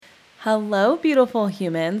Hello, beautiful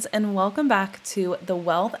humans, and welcome back to the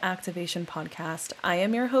Wealth Activation Podcast. I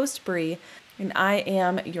am your host, Bree, and I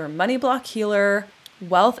am your money block healer,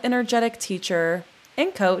 wealth energetic teacher,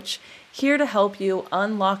 and coach, here to help you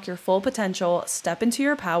unlock your full potential, step into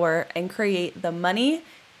your power, and create the money,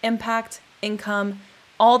 impact, income,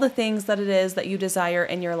 all the things that it is that you desire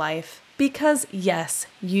in your life. Because yes,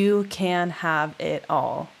 you can have it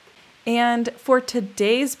all. And for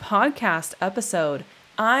today's podcast episode,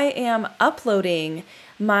 I am uploading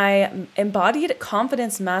my Embodied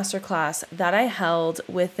Confidence Masterclass that I held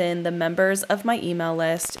within the members of my email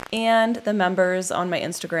list and the members on my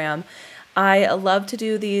Instagram. I love to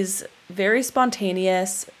do these very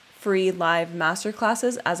spontaneous, free live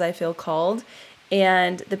masterclasses as I feel called.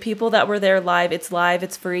 And the people that were there live,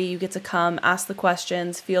 it's free. You get to come, ask the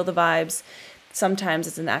questions, feel the vibes. Sometimes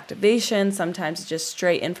it's an activation, sometimes it's just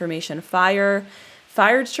straight information fired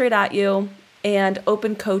straight at you, and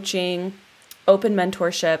open coaching, open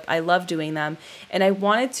mentorship. I love doing them. And I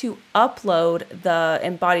wanted to upload the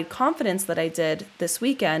embodied confidence that I did this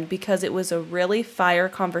weekend because it was a really fire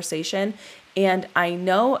conversation. And I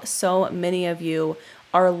know so many of you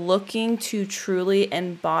are looking to truly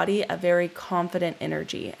embody a very confident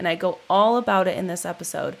energy. And I go all about it in this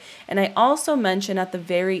episode. And I also mention at the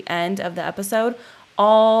very end of the episode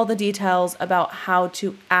all the details about how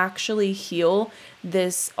to actually heal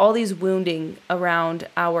all these wounding around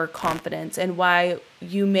our confidence and why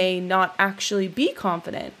you may not actually be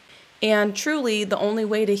confident. And truly, the only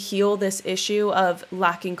way to heal this issue of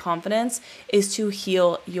lacking confidence is to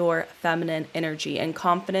heal your feminine energy. And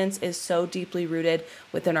confidence is so deeply rooted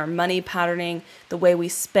within our money patterning, the way we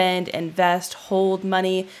spend, invest, hold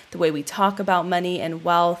money, the way we talk about money and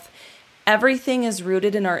wealth. Everything is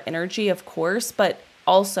rooted in our energy, of course, but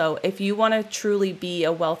also, if you want to truly be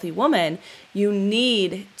a wealthy woman, you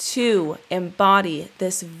need to embody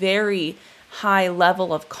this very high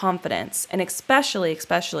level of confidence. And especially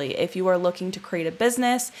if you are looking to create a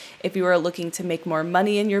business, if you are looking to make more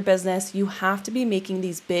money in your business, you have to be making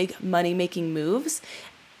these big money-making moves.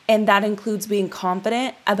 And that includes being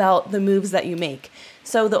confident about the moves that you make.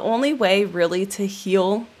 So the only way really to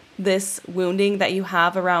heal this wounding that you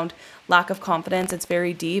have around lack of confidence, it's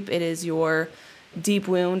very deep. It is your deep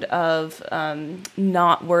wound of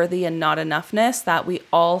not worthy and not enoughness that we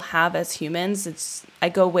all have as humans. I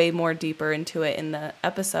go way more deeper into it in the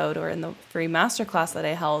episode or in the free masterclass that I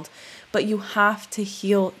held, but you have to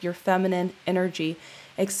heal your feminine energy,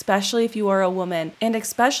 especially if you are a woman, and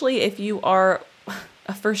especially if you are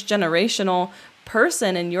a first generational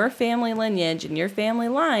person in your family lineage, in your family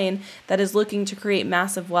line that is looking to create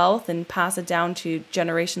massive wealth and pass it down to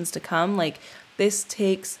generations to come. Like, this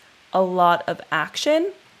takes a lot of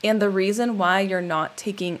action. And the reason why you're not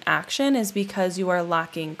taking action is because you are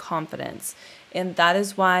lacking confidence. And that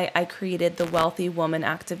is why I created the Wealthy Woman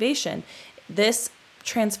Activation. This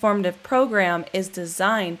transformative program is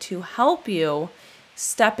designed to help you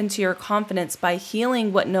step into your confidence by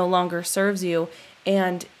healing what no longer serves you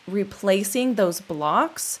and replacing those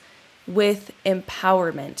blocks with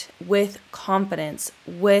empowerment, with confidence,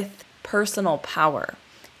 with personal power.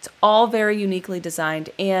 It's all very uniquely designed.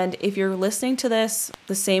 And if you're listening to this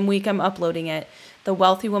the same week I'm uploading it, the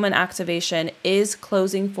Wealthy Woman Activation is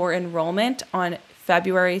closing for enrollment on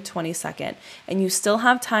February 22nd. And you still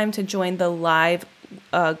have time to join the live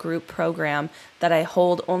group program that I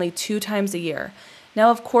hold only 2 times a year. Now,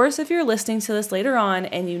 of course, if you're listening to this later on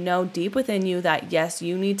and you know deep within you that, yes,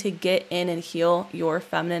 you need to get in and heal your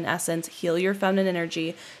feminine essence, heal your feminine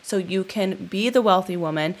energy so you can be the wealthy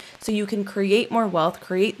woman, so you can create more wealth,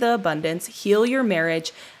 create the abundance, heal your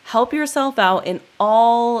marriage, help yourself out in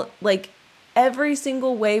every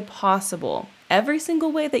single way possible. Every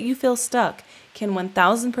single way that you feel stuck can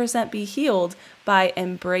 1000% be healed by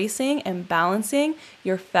embracing and balancing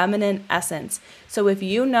your feminine essence. So if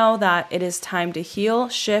you know that it is time to heal,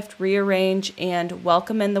 shift, rearrange, and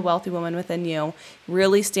welcome in the wealthy woman within you,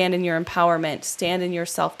 really stand in your empowerment, stand in your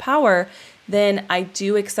self-power, then I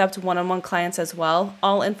do accept one-on-one clients as well.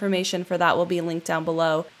 All information for that will be linked down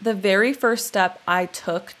below. The very first step I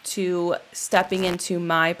took to stepping into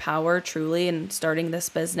my power truly and starting this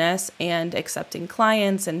business and accepting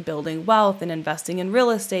clients and building wealth and investing in real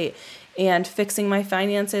estate and fixing my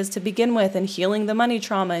finances to begin with and healing the money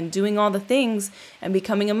trauma and doing all the things and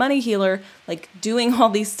becoming a money healer, like doing all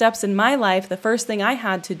these steps in my life, the first thing I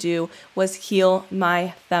had to do was heal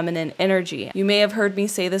my feminine energy. You may have heard me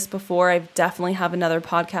say this before. I definitely have another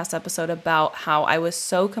podcast episode about how I was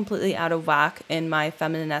so completely out of whack in my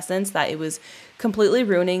feminine essence that it was completely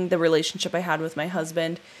ruining the relationship I had with my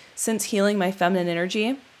husband. Since healing my feminine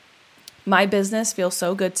energy, My business feels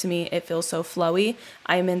so good to me. It feels so flowy.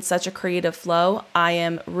 I'm in such a creative flow. I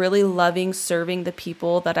am really loving serving the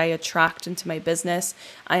people that I attract into my business.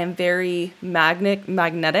 I am very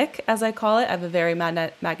magnetic, as I call it. I have a very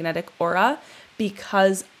magnetic aura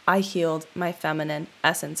because I healed my feminine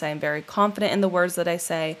essence. I am very confident in the words that I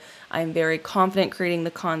say. I am very confident creating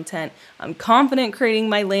the content. I'm confident creating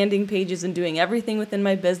my landing pages and doing everything within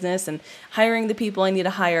my business and hiring the people I need to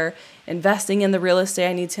hire, investing in the real estate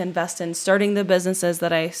I need to invest in, starting the businesses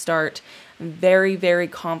that I start. I'm very, very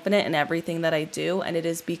confident in everything that I do. And it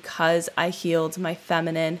is because I healed my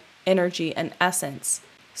feminine energy and essence.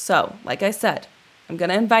 So, like I said, I'm going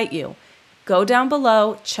to invite you. Go down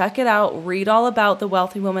below, check it out, read all about the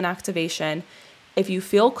Wealthy Woman Activation. If you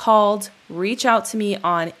feel called, reach out to me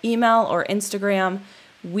on email or Instagram.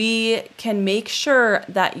 We can make sure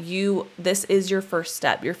that this is your first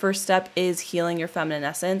step. Your first step is healing your feminine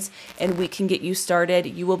essence, and we can get you started.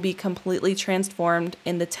 You will be completely transformed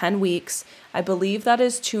in the 10 weeks. I believe that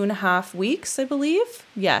is 2.5 weeks, I believe.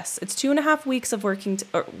 Yes, it's 2.5 weeks of working,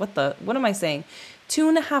 what am I saying?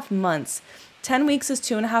 2.5 months. 10 weeks is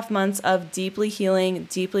 2.5 months of deeply healing,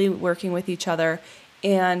 deeply working with each other.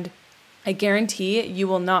 And I guarantee you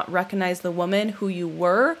will not recognize the woman who you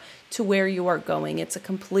were to where you are going. It's a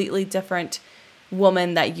completely different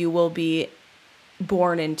woman that you will be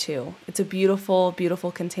born into. It's a beautiful,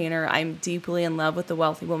 beautiful container. I'm deeply in love with the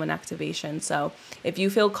Wealthy Woman Activation. So if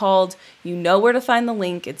you feel called, you know where to find the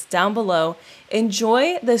link. It's down below.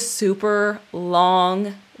 Enjoy this super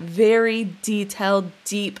long, very detailed,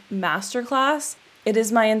 deep masterclass. It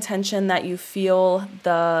is my intention that you feel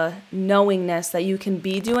the knowingness that you can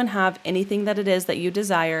be, do, and have anything that it is that you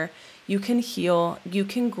desire. You can heal, you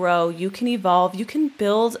can grow, you can evolve, you can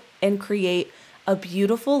build and create a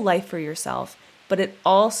beautiful life for yourself. But it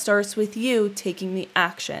all starts with you taking the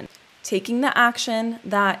action. Taking the action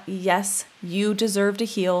that, yes, you deserve to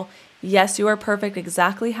heal. Yes, you are perfect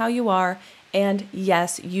exactly how you are. And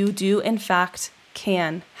yes, you do, in fact,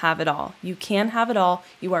 can have it all. You can have it all.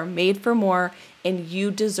 You are made for more, and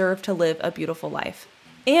you deserve to live a beautiful life.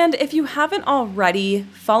 And if you haven't already,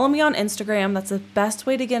 follow me on Instagram. That's the best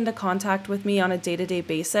way to get into contact with me on a day-to-day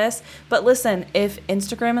basis. But listen, if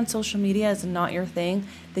Instagram and social media is not your thing,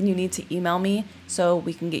 then you need to email me so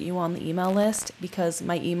we can get you on the email list, because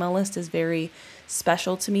my email list is very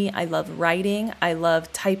special to me. I love writing. I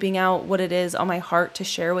love typing out what it is on my heart to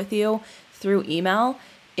share with you through email.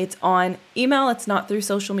 It's on email. It's not through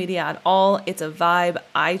social media at all. It's a vibe.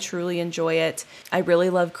 I truly enjoy it. I really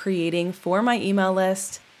love creating for my email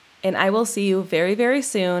list. And I will see you very, very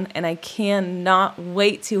soon. And I cannot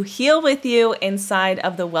wait to heal with you inside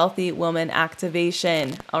of the Wealthy Woman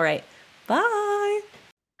Activation. All right. Bye.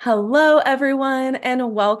 Hello, everyone,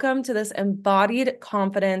 and welcome to this Embodied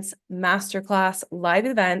Confidence Masterclass live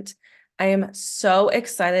event. I am so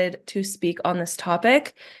excited to speak on this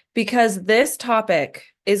topic because this topic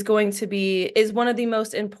is one of the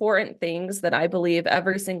most important things that I believe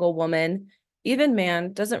every single woman, even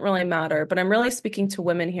man, doesn't really matter, but I'm really speaking to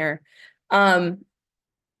women here. One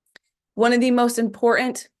of the most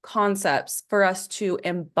important concepts for us to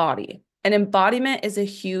embody. And embodiment is a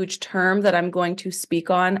huge term that I'm going to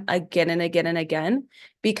speak on again and again and again,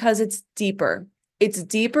 because it's deeper. It's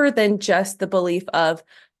deeper than just the belief of,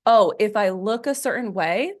 oh, if I look a certain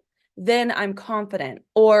way, then I'm confident.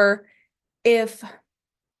 Or if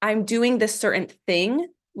I'm doing this certain thing,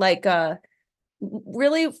 like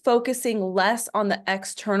really focusing less on the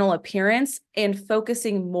external appearance and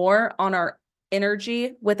focusing more on our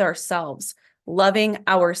energy with ourselves, loving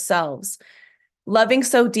ourselves, loving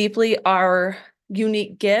so deeply our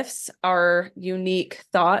unique gifts, our unique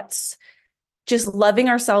thoughts, just loving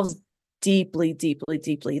ourselves deeply, deeply,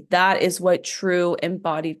 deeply. That is what true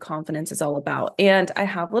embodied confidence is all about. And I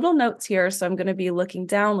have little notes here, so I'm going to be looking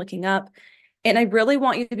down, looking up, and I really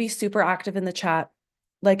want you to be super active in the chat.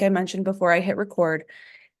 Like I mentioned before I hit record,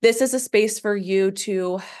 this is a space for you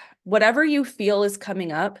to, whatever you feel is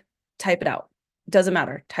coming up, type it out. Doesn't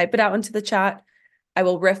matter. Type it out into the chat. I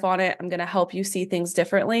will riff on it. I'm going to help you see things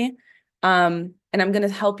differently. And I'm going to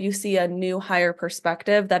help you see a new, higher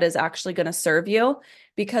perspective that is actually going to serve you,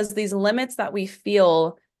 because these limits that we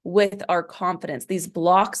feel with our confidence, these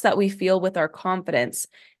blocks that we feel with our confidence,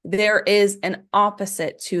 there is an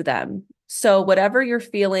opposite to them. So whatever you're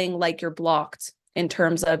feeling like you're blocked in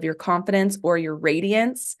terms of your confidence or your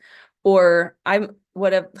radiance, or I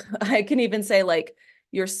can even say like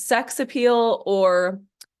your sex appeal or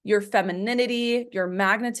your femininity, your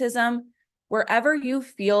magnetism, wherever you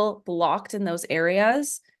feel blocked in those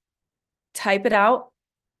areas, type it out.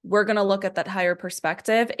 We're going to look at that higher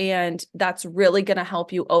perspective, and that's really going to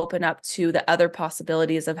help you open up to the other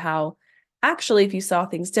possibilities of how actually, if you saw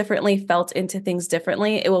things differently, felt into things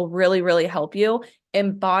differently, it will really, really help you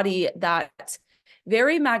embody that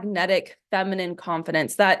very magnetic feminine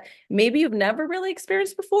confidence that maybe you've never really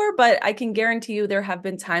experienced before, but I can guarantee you there have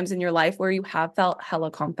been times in your life where you have felt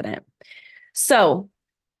hella confident. So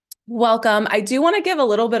welcome. I do want to give a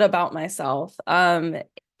little bit about myself.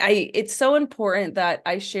 It's so important that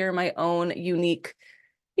I share my own unique,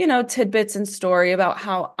 tidbits and story about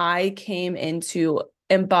how I came into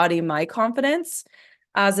embody my confidence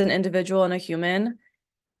as an individual and a human.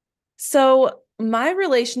 So my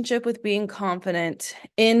relationship with being confident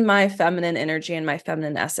in my feminine energy and my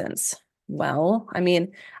feminine essence. Well, I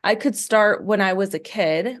mean, I could start when I was a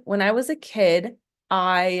kid. When I was a kid,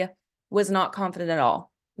 I was not confident at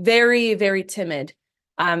all. Very, very timid.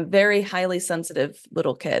 Very highly sensitive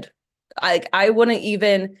little kid. I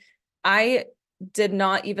did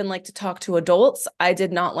not even like to talk to adults. I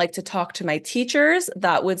did not like to talk to my teachers.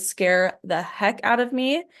 That would scare the heck out of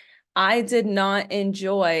me. I did not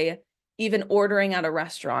enjoy even ordering at a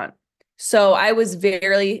restaurant. So I was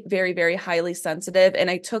very, very, very highly sensitive,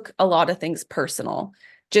 and I took a lot of things personal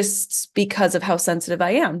just because of how sensitive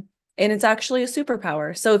I am. And it's actually a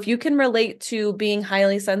superpower. So if you can relate to being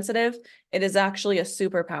highly sensitive, it is actually a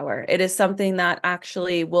superpower. It is something that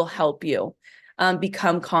actually will help you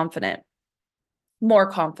become confident,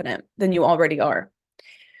 more confident than you already are.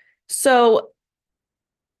 So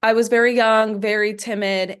I was very young, very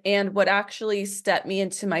timid, and what actually stepped me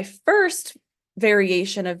into my first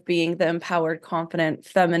variation of being the empowered, confident,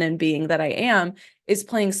 feminine being that I am is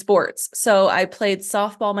playing sports. So I played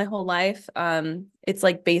softball my whole life. It's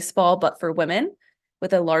like baseball, but for women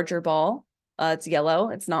with a larger ball. It's yellow,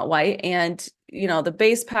 it's not white. And, the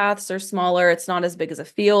base paths are smaller. It's not as big as a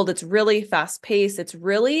field. It's really fast paced. It's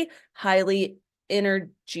really highly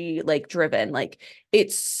energy driven. Like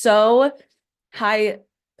it's so high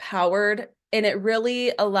powered, and it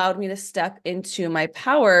really allowed me to step into my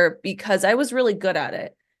power because I was really good at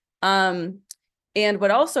it. And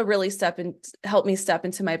what also really helped me step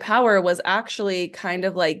into my power was actually kind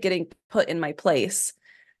of like getting put in my place.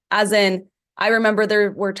 As in, I remember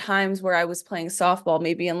there were times where I was playing softball,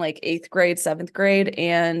 maybe in like 8th grade, 7th grade,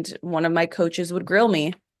 and one of my coaches would grill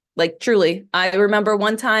me. Like truly, I remember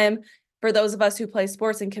one time, for those of us who play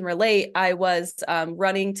sports and can relate, I was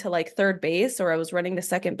running to like third base, or I was running to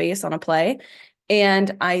second base on a play,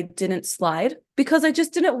 and I didn't slide because I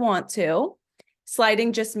just didn't want to.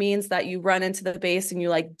 Sliding just means that you run into the base and you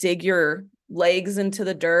like dig your legs into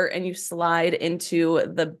the dirt and you slide into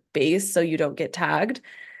the base so you don't get tagged.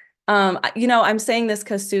 I'm saying this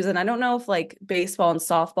because Susan, I don't know if like baseball and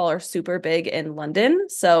softball are super big in London.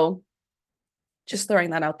 So just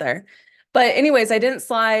throwing that out there. But anyways, I didn't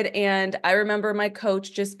slide. And I remember my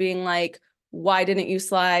coach just being like, why didn't you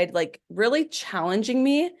slide? Like really challenging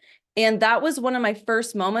me. And that was one of my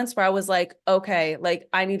first moments where I was like, okay, like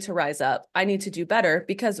I need to rise up. I need to do better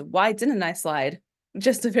because why didn't I slide?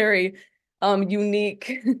 Just a very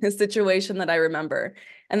unique situation that I remember.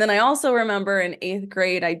 And then I also remember in 8th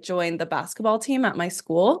grade, I joined the basketball team at my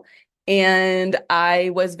school, and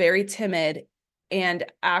I was very timid, and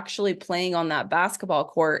actually playing on that basketball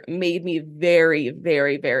court made me very,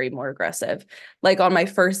 very, very more aggressive. Like on my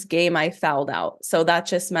first game, I fouled out. So that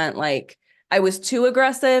just meant like I was too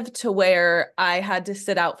aggressive to where I had to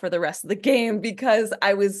sit out for the rest of the game because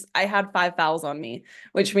I had 5 fouls on me,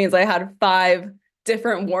 which means I had 5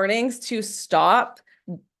 different warnings to stop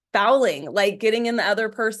fouling, like getting in the other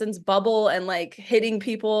person's bubble and like hitting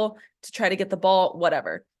people to try to get the ball,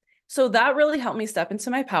 whatever. So that really helped me step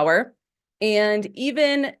into my power. And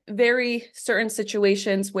even very certain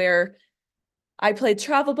situations where I played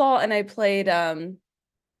travel ball and I played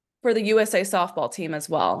for the USA softball team as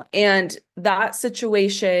well. And that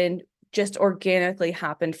situation just organically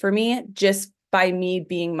happened for me just by me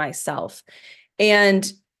being myself.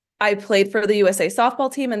 And I played for the USA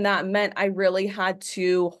softball team, and that meant I really had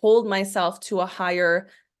to hold myself to a higher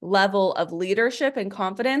level of leadership and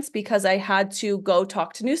confidence because I had to go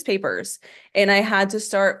talk to newspapers, and I had to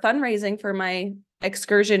start fundraising for my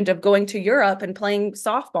excursion of going to Europe and playing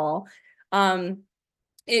softball.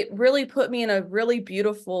 It really put me in a really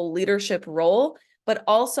beautiful leadership role, but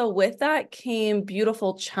also with that came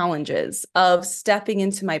beautiful challenges of stepping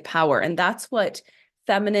into my power. And that's what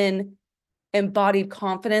feminine embodied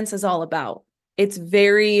confidence is all about. It's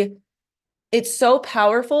so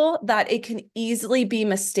powerful that it can easily be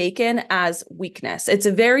mistaken as weakness. It's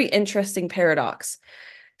a very interesting paradox.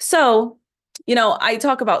 So, I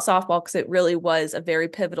talk about softball because it really was a very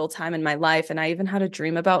pivotal time in my life. And I even had a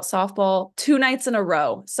dream about softball 2 nights in a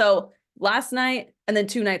row. So last night and then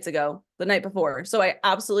 2 nights ago, the night before. So I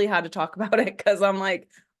absolutely had to talk about it because I'm like,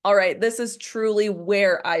 all right, this is truly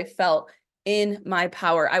where I felt in my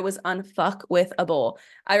power. I was unfuckwithable.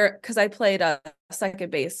 Because I played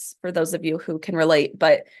second base, for those of you who can relate,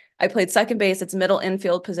 but I played second base. It's middle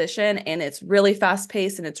infield position, and it's really fast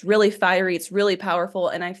paced, and it's really fiery. It's really powerful,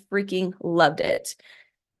 and I freaking loved it.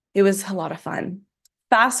 It was a lot of fun.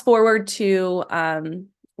 Fast forward to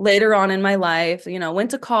later on in my life,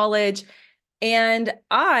 went to college, and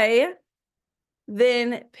I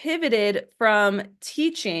then pivoted from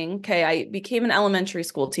teaching. Okay, I became an elementary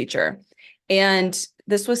school teacher, and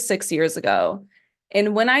this was 6 years ago.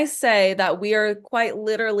 And when I say that we are quite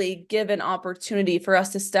literally given opportunity for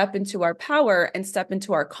us to step into our power and step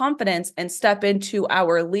into our confidence and step into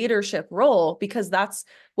our leadership role, because that's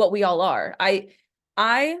what we all are.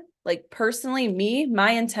 I like personally,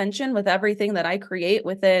 my intention with everything that I create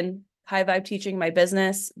within High Vibe Teaching, my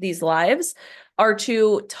business, these lives, are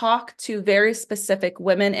to talk to very specific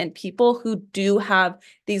women and people who do have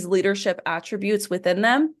these leadership attributes within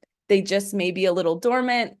them. They just may be a little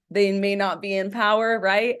dormant. They may not be in power,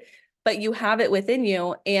 right? But you have it within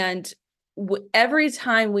you. And every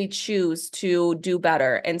time we choose to do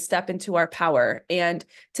better and step into our power and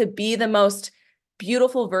to be the most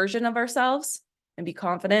beautiful version of ourselves and be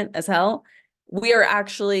confident as hell, we are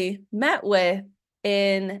actually met with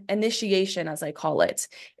an initiation, as I call it.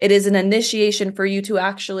 It is an initiation for you to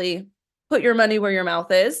actually put your money where your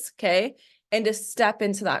mouth is, okay? And to step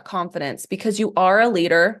into that confidence, because you are a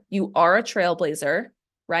leader, you are a trailblazer,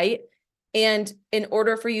 right? And in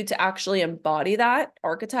order for you to actually embody that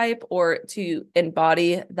archetype or to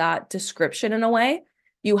embody that description in a way,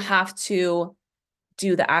 you have to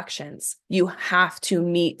do the actions. You have to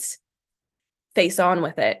meet face on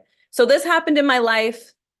with it. So this happened in my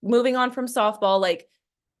life, moving on from softball. Like,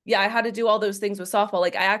 yeah, I had to do all those things with softball.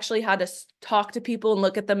 Like, I actually had to talk to people and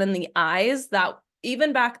look at them in the eyes. That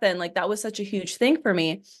even back then, like, that was such a huge thing for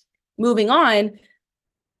me. Moving on,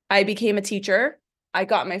 I became a teacher. I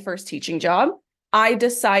got my first teaching job. I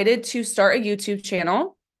decided to start a YouTube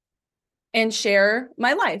channel and share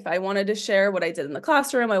my life. I wanted to share what I did in the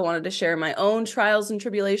classroom. I wanted to share my own trials and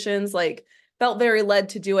tribulations, like felt very led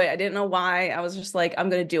to do it. I didn't know why. I was just like, I'm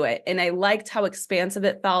going to do it. And I liked how expansive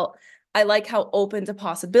it felt. I like how open to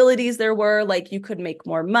possibilities there were. Like, you could make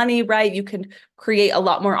more money, right? You can create a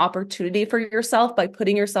lot more opportunity for yourself by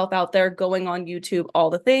putting yourself out there, going on YouTube, all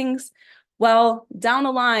the things. Well, down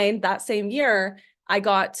the line, that same year, I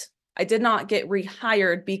did not get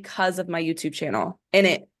rehired because of my YouTube channel, and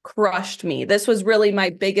it crushed me. This was really my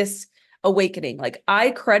biggest awakening. Like,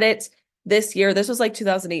 I credit this year, this was like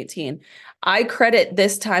 2018. I credit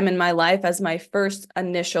this time in my life as my first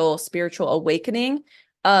initial spiritual awakening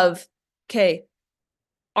of, okay,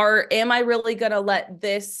 am I really going to let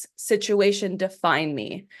this situation define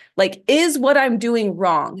me? Like, is what I'm doing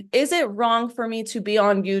wrong? Is it wrong for me to be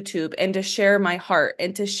on YouTube and to share my heart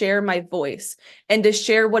and to share my voice and to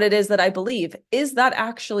share what it is that I believe? Is that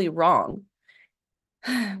actually wrong?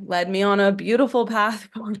 Led me on a beautiful path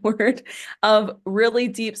forward of really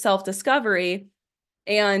deep self-discovery.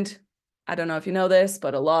 And I don't know if you know this,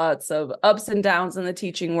 but lots of ups and downs in the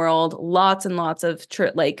teaching world, lots and lots of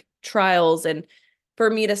trials, and for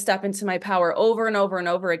me to step into my power over and over and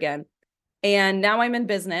over again. And now I'm in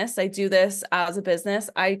business. I do this as a business.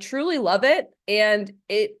 I truly love it. And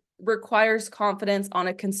it requires confidence on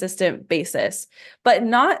a consistent basis, but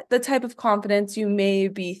not the type of confidence you may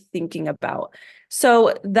be thinking about.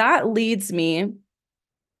 So that leads me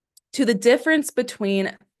to the difference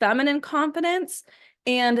between feminine confidence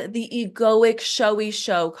and the egoic, showy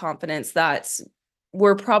show confidence that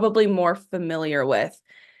we're probably more familiar with.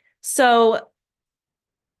 So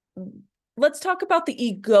let's talk about the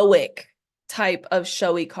egoic type of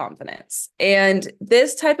showy confidence. And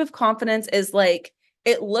this type of confidence is like,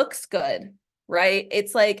 it looks good, right?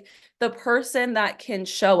 It's like the person that can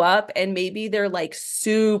show up and maybe they're like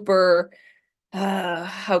super,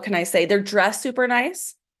 how can I say, they're dressed super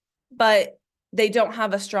nice, but they don't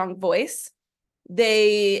have a strong voice.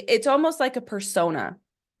 It's almost like a persona.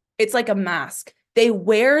 It's like a mask. They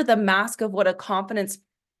wear the mask of what a confidence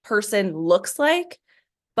person looks like,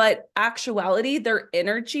 but actuality, their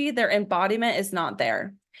energy, their embodiment is not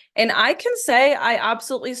there. And I can say I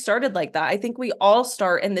absolutely started like that. I think we all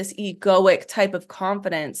start in this egoic type of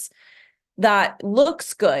confidence that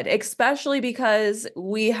looks good, especially because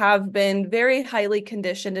we have been very highly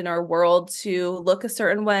conditioned in our world to look a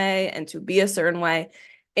certain way and to be a certain way.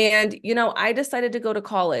 And, I decided to go to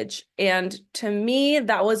college. And to me,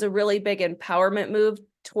 that was a really big empowerment move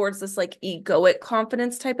towards this like egoic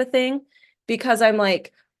confidence type of thing, because I'm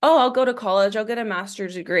like, oh, I'll go to college, I'll get a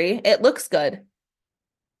master's degree. It looks good.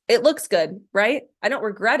 It looks good, right? I don't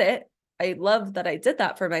regret it. I love that I did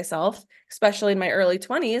that for myself, especially in my early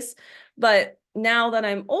 20s. But now that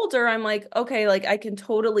I'm older, I'm like, okay, like I can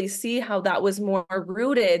totally see how that was more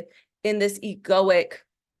rooted in this egoic,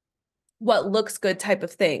 what looks good type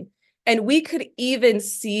of thing. And we could even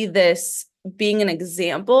see this being an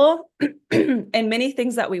example in many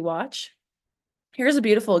things that we watch. Here's a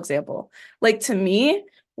beautiful example. Like to me,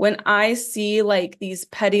 when I see like these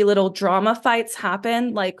petty little drama fights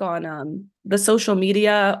happen, like on the social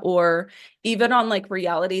media or even on like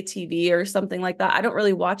reality TV or something like that, I don't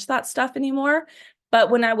really watch that stuff anymore. But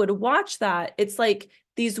when I would watch that, it's like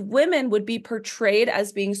these women would be portrayed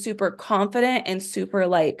as being super confident and super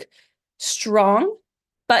like strong.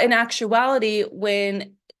 But in actuality,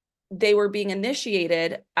 when they were being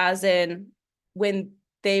initiated, as in when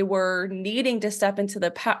they were needing to step into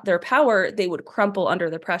their power, they would crumple under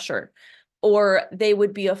the pressure, or they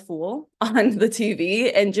would be a fool on the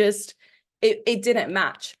TV and just, it didn't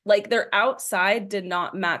match. Like their outside did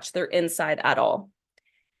not match their inside at all.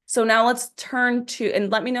 So now let's turn to,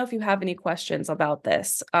 and let me know if you have any questions about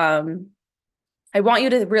this. I want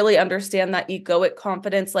you to really understand that egoic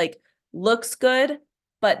confidence like looks good,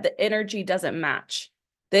 but the energy doesn't match.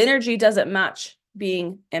 The energy doesn't match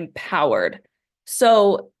being empowered.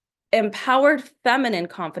 So empowered feminine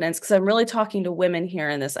confidence, because I'm really talking to women here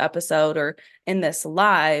in this episode or in this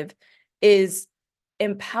live, is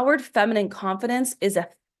empowered feminine confidence is a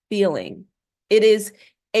feeling. It is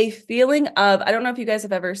a feeling of, I don't know if you guys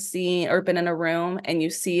have ever seen or been in a room and you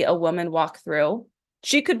see a woman walk through.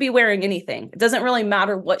 She could be wearing anything. It doesn't really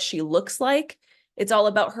matter what she looks like. It's all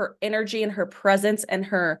about her energy and her presence and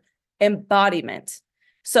her embodiment.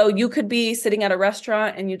 So you could be sitting at a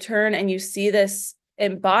restaurant and you turn and you see this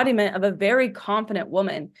embodiment of a very confident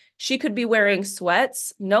woman. She could be wearing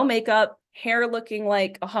sweats, no makeup, hair looking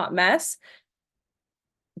like a hot mess,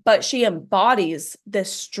 but she embodies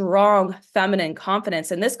this strong feminine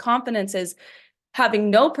confidence. And this confidence is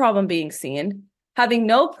having no problem being seen, having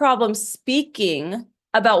no problem speaking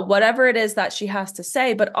about whatever it is that she has to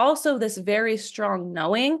say, but also this very strong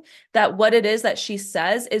knowing that what it is that she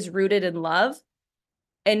says is rooted in love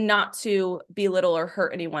and not to belittle or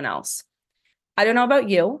hurt anyone else. I don't know about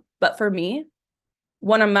you, but for me,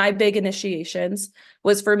 one of my big initiations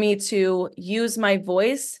was for me to use my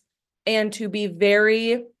voice and to be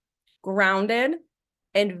very grounded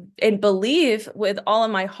and believe with all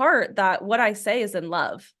of my heart that what I say is in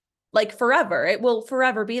love. Like forever. It will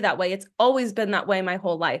forever be that way. It's always been that way my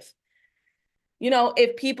whole life. You know,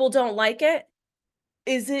 if people don't like it,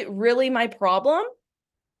 is it really my problem?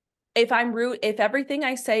 If everything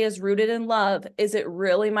I say is rooted in love, is it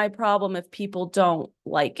really my problem if people don't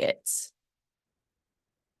like it?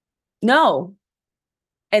 No.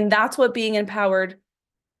 And that's what being empowered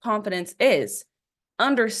confidence is.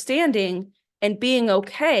 Understanding and being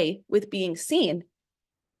okay with being seen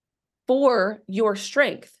for your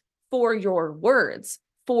strength, for your words,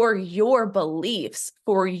 for your beliefs,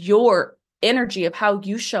 for your energy of how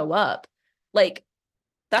you show up. Like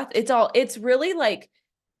that, it's really like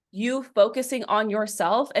you focusing on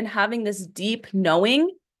yourself and having this deep knowing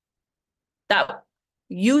that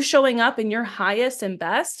you showing up in your highest and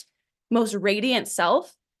best, most radiant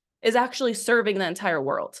self is actually serving the entire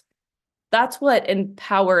world. That's what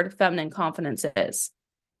empowered feminine confidence is.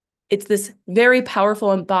 It's this very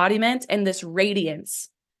powerful embodiment and this radiance.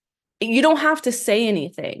 You don't have to say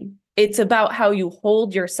anything. It's about how you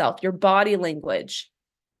hold yourself, your body language,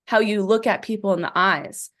 how you look at people in the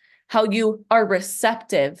eyes, how you are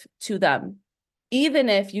receptive to them, even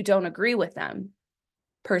if you don't agree with them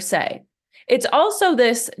per se. It's also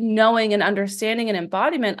this knowing and understanding and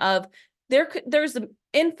embodiment of there's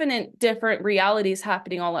infinite different realities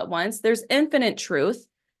happening all at once. There's infinite truth.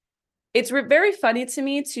 It's very funny to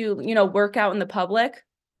me to, work out in the public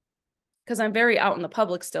because I'm very out in the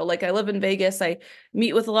public still. Like I live in Vegas. I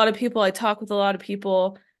meet with a lot of people. I talk with a lot of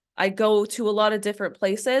people. I go to a lot of different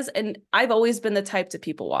places, and I've always been the type to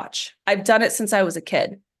people watch. I've done it since I was a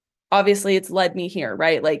kid. Obviously, it's led me here,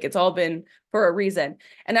 right? Like it's all been for a reason.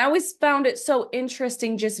 And I always found it so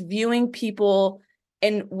interesting just viewing people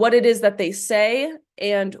and what it is that they say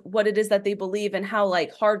and what it is that they believe and how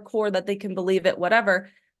like hardcore that they can believe it, whatever.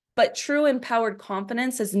 But true empowered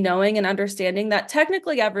confidence is knowing and understanding that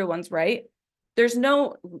technically everyone's right. There's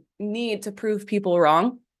no need to prove people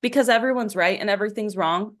wrong because everyone's right and everything's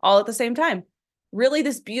wrong all at the same time. Really,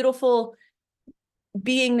 this beautiful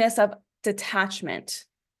beingness of detachment.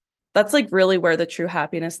 That's like really where the true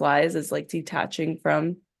happiness lies, is like detaching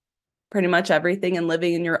from pretty much everything and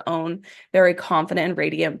living in your own very confident and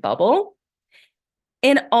radiant bubble.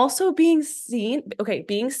 And also being seen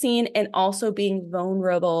and also being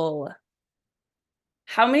vulnerable.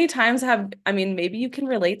 how many times maybe you can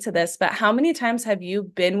relate to this, but how many times have you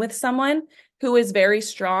been with someone who is very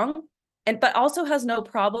strong but also has no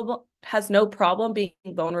problem being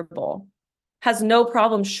vulnerable, has no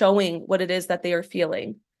problem showing what it is that they are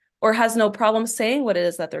feeling, or has no problem saying what it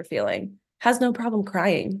is that they're feeling, has no problem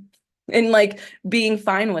crying and like being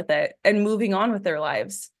fine with it and moving on with their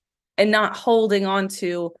lives and not holding on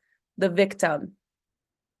to the victim.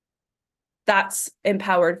 That's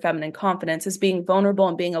empowered feminine confidence, is being vulnerable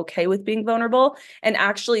and being okay with being vulnerable and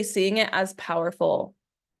actually seeing it as powerful.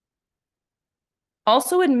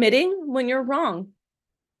 Also admitting when you're wrong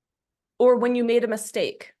or when you made a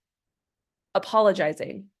mistake,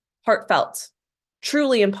 apologizing, heartfelt,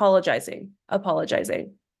 truly apologizing.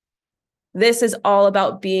 This is all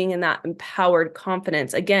about being in that empowered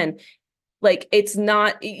confidence. Again, like it's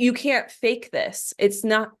not, you can't fake this.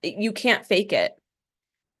 You can't fake it.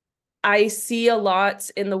 I see a lot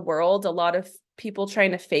in the world, a lot of people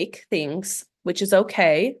trying to fake things, which is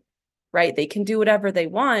okay, right? They can do whatever they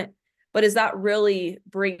want, but is that really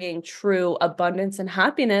bringing true abundance and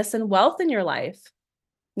happiness and wealth in your life?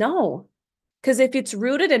 No, because if it's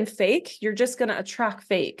rooted in fake, you're just going to attract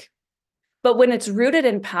fake. But when it's rooted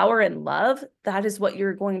in power and love, that is what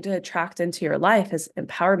you're going to attract into your life, is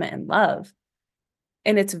empowerment and love.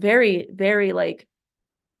 And it's very, very like,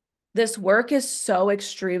 this work is so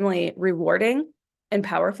extremely rewarding and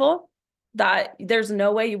powerful that there's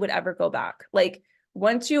no way you would ever go back. Like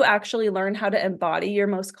once you actually learn how to embody your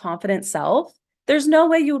most confident self, there's no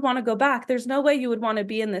way you would want to go back. There's no way you would want to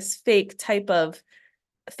be in this fake type of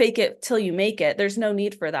fake it till you make it. There's no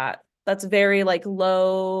need for that. That's very like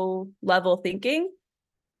low level thinking.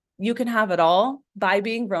 You can have it all by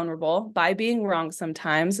being vulnerable, by being wrong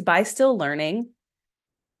sometimes, by still learning.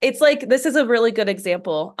 It's like, this is a really good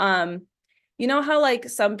example. You know how like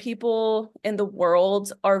some people in the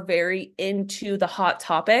world are very into the hot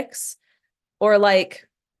topics, or like,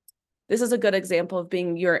 this is a good example of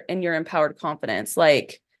being in your empowered confidence.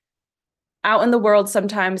 Like out in the world,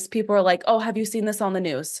 sometimes people are like, oh, have you seen this on the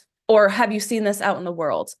news? Or have you seen this out in the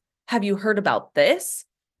world? Have you heard about this?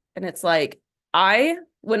 And it's like,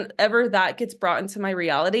 whenever that gets brought into my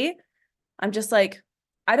reality, I'm just like,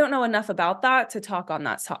 I don't know enough about that to talk on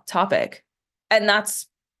that topic. And that's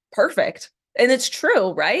perfect. And it's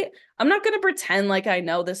true, right? I'm not going to pretend like I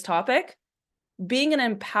know this topic. Being an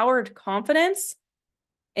empowered confidence,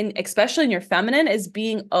 and especially in your feminine, is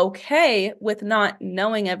being okay with not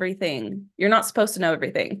knowing everything. You're not supposed to know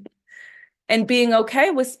everything. And being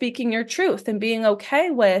okay with speaking your truth and being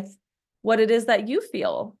okay with what it is that you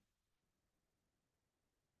feel.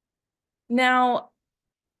 Now,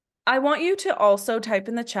 I want you to also type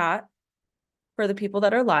in the chat for the people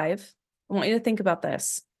that are live. I want you to think about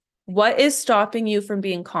this. What is stopping you from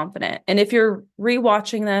being confident? And if you're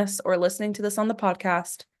rewatching this or listening to this on the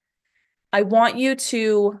podcast, I want you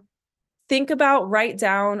to think about, write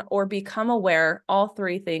down, or become aware. All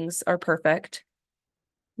three things are perfect.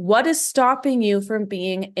 What is stopping you from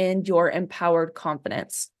being in your empowered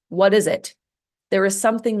confidence? What is it? There is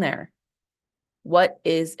something there. What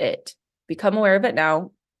is it? Become aware of it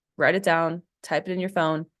now. Write it down, type it in your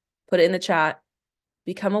phone, put it in the chat,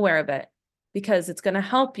 become aware of it, because it's going to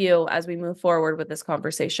help you as we move forward with this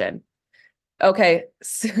conversation. Okay.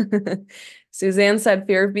 Suzanne said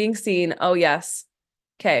fear of being seen. Oh, yes.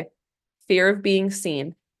 Okay. Fear of being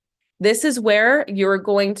seen. This is where you're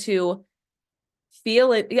going to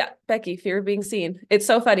feel it. Yeah, Becky, fear of being seen. It's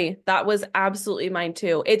so funny. That was absolutely mine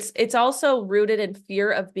too. It's also rooted in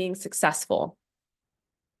fear of being successful.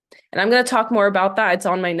 And I'm going to talk more about that. It's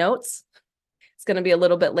on my notes. It's going to be a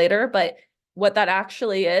little bit later, but what that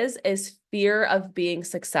actually is fear of being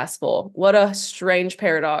successful. What a strange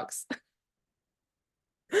paradox.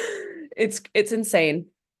 It's insane.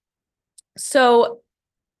 So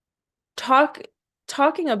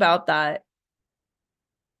talking about that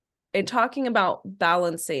and talking about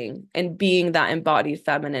balancing and being that embodied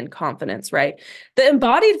feminine confidence, right? The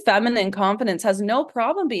embodied feminine confidence has no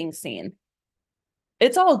problem being seen.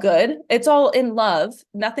 It's all good. It's all in love.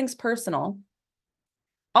 Nothing's personal.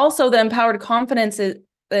 Also, the empowered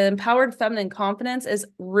feminine confidence is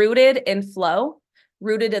rooted in flow,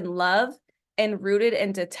 rooted in love, and rooted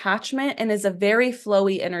in detachment, and is a very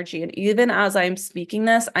flowy energy. And even as I'm speaking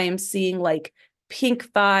this, I am seeing like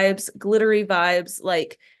pink vibes, glittery vibes.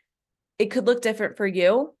 Like it could look different for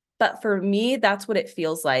you, but for me, that's what it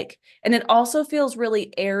feels like. And it also feels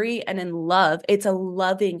really airy and in love. It's a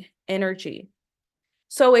loving energy.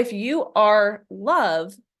 So if you are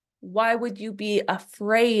love, why would you be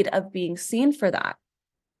afraid of being seen for that?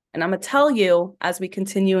 And I'm going to tell you as we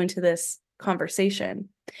continue into this conversation.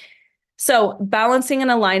 So balancing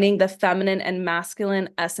and aligning the feminine and masculine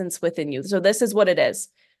essence within you. So this is what it is.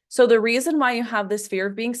 So the reason why you have this fear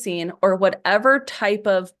of being seen, or whatever type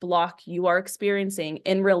of block you are experiencing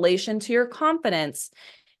in relation to your confidence,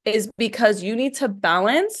 is because you need to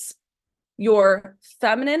balance your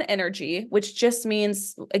feminine energy, which just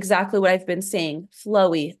means exactly what I've been saying: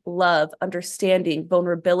 flowy, love, understanding,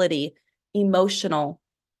 vulnerability, emotional,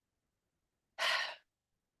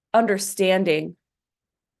 understanding,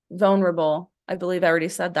 vulnerable. I believe I already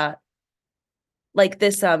said that. Like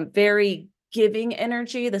this very giving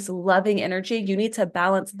energy, this loving energy, you need to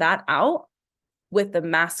balance that out with the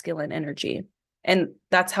masculine energy. And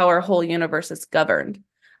that's how our whole universe is governed.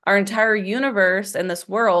 Our entire universe in this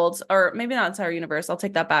world, or maybe not entire universe, I'll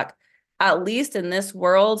take that back. At least in this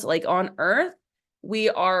world, like on Earth, we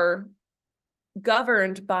are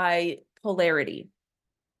governed by polarity.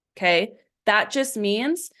 Okay. That just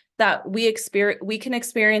means that we can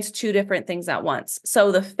experience two different things at once.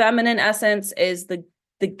 So the feminine essence is the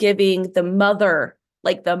giving, the mother,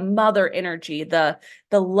 like the mother energy, the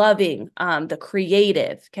loving, the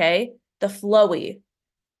creative, okay, the flowy.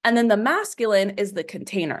 And then the masculine is the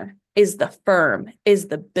container, is the firm, is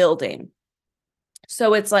the building.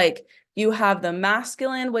 So it's like you have the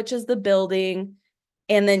masculine, which is the building,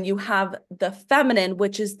 and then you have the feminine,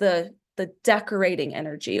 which is the decorating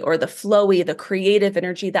energy, or the flowy, the creative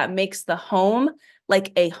energy that makes the home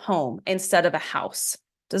like a home instead of a house.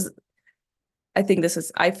 I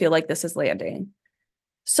feel like this is landing.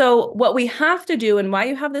 So what we have to do, and why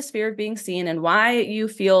you have this fear of being seen and why you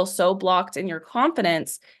feel so blocked in your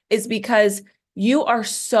confidence, is because you are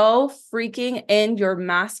so freaking in your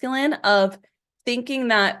masculine of thinking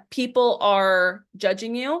that people are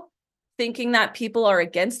judging you, thinking that people are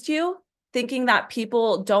against you, thinking that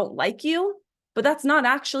people don't like you, but that's not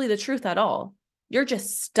actually the truth at all. You're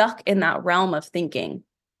just stuck in that realm of thinking.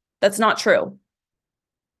 That's not true.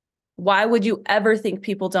 Why would you ever think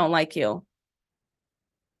people don't like you?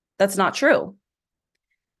 That's not true.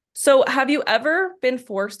 So have you ever been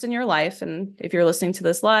forced in your life? And if you're listening to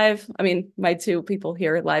this live, I mean, my two people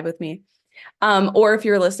here live with me, or if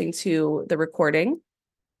you're listening to the recording,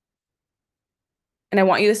 and I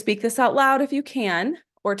want you to speak this out loud if you can,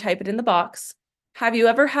 or type it in the box. Have you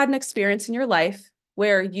ever had an experience in your life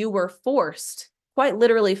where you were forced, quite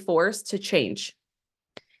literally forced, to change?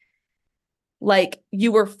 Like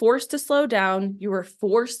you were forced to slow down, you were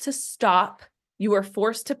forced to stop, you were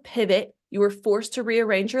forced to pivot, you were forced to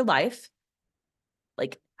rearrange your life.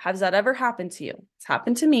 Like, has that ever happened to you? It's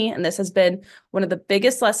happened to me. And this has been one of the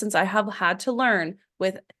biggest lessons I have had to learn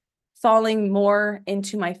with falling more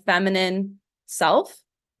into my feminine self,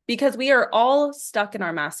 because we are all stuck in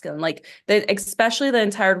our masculine, like especially the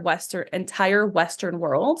entire Western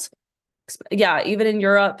world. Yeah. Even in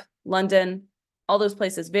Europe, London, all those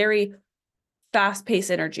places, very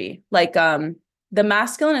fast-paced energy. Like, the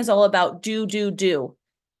masculine is all about do,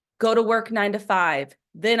 go to work 9 to 5.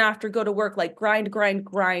 Then after go to work, like grind.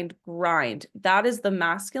 That is the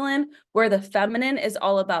masculine, where the feminine is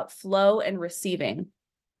all about flow and receiving.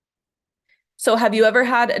 So have you ever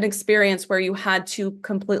had an experience where you had to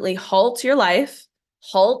completely halt your life,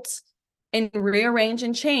 and rearrange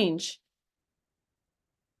and change?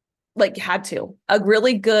 Like had to. A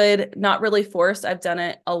really good, not really forced. I've done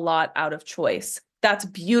it a lot out of choice. That's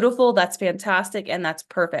beautiful. That's fantastic. And that's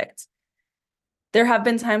perfect. There have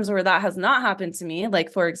been times where that has not happened to me.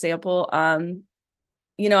 Like, for example,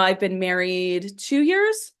 I've been married 2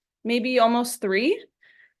 years, maybe almost 3,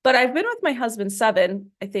 but I've been with my husband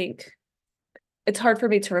 7, I think. It's hard for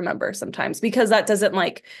me to remember sometimes, because that doesn't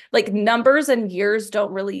like numbers and years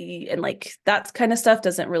don't really, and like that kind of stuff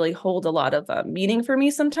doesn't really hold a lot of meaning for me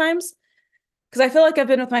sometimes, because I feel like I've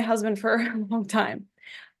been with my husband for a long time.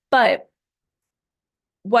 But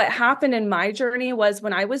what happened in my journey was,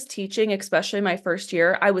 when I was teaching, especially my first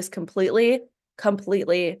year, I was completely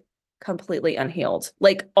unhealed.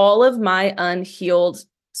 Like all of my unhealed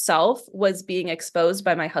self was being exposed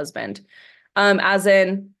by my husband. As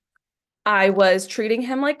in, I was treating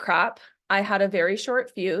him like crap. I had a very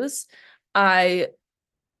short fuse. I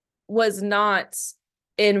was not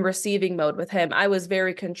in receiving mode with him. I was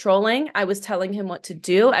very controlling. I was telling him what to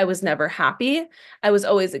do. I was never happy. I was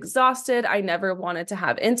always exhausted. I never wanted to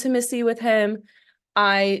have intimacy with him.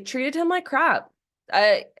 I treated him like crap.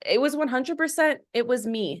 It was 100%, it was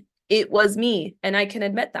me. It was me. And I can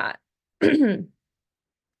admit that.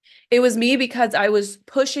 It was me, because I was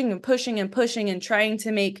pushing and trying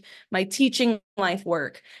to make my teaching life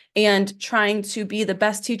work and trying to be the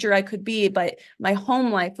best teacher I could be. But my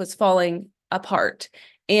home life was falling apart,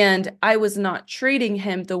 and I was not treating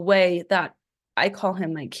him the way that I call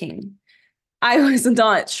him my king. I was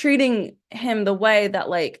not treating him the way that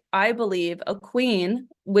like I believe a queen,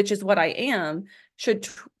 which is what I am, should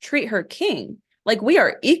treat her king. Like we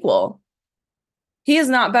are equal. He is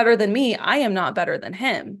not better than me. I am not better than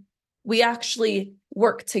him. We actually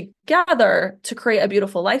work together to create a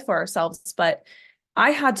beautiful life for ourselves. But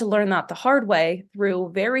I had to learn that the hard way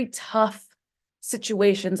through very tough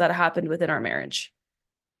situations that happened within our marriage.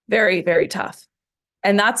 Very, very tough.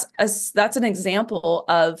 And that's an example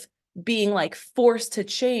of being like forced to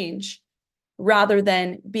change rather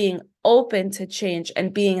than being open to change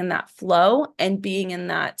and being in that flow and being in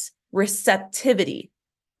that receptivity.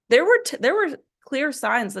 There were clear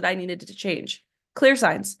signs that I needed to change. Clear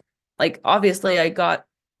signs. Like obviously I got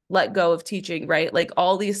let go of teaching, right? Like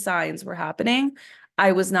all these signs were happening.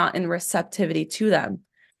 I was not in receptivity to them.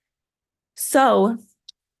 So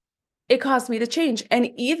it caused me to change. And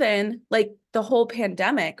even like the whole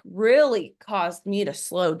pandemic really caused me to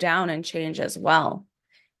slow down and change as well.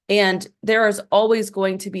 And there is always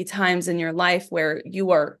going to be times in your life where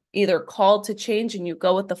you are either called to change and you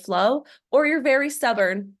go with the flow, or you're very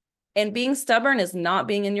stubborn. And being stubborn is not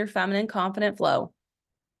being in your feminine, confident flow.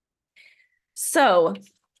 So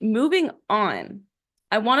moving on,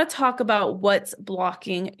 I want to talk about what's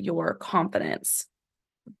blocking your confidence.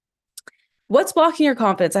 What's blocking your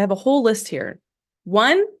confidence? I have a whole list here.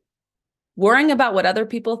 One, worrying about what other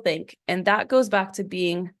people think. And that goes back to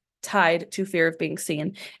being tied to fear of being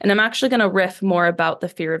seen. And I'm actually going to riff more about the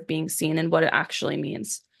fear of being seen and what it actually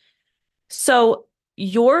means. So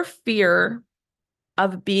your fear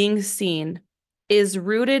of being seen is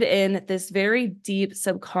rooted in this very deep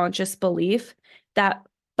subconscious belief that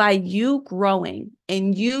by you growing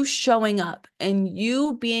and you showing up and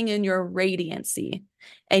you being in your radiancy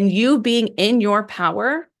and you being in your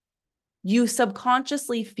power, you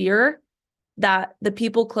subconsciously fear that the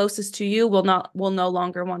people closest to you will no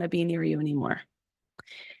longer want to be near you anymore.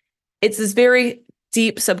 It's this very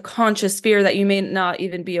deep subconscious fear that you may not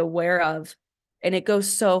even be aware of. And it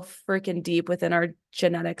goes so freaking deep within our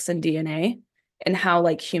genetics and DNA and how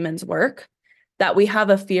like humans work, that we have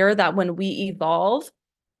a fear that when we evolve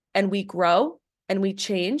and we grow and we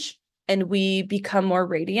change and we become more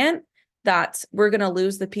radiant, that we're going to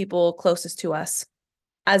lose the people closest to us,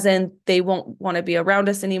 as in they won't want to be around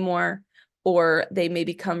us anymore, or they may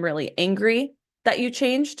become really angry that you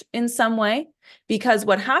changed in some way. Because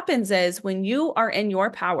what happens is when you are in your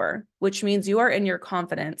power, which means you are in your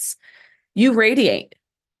confidence, you radiate.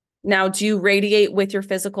 Now, do you radiate with your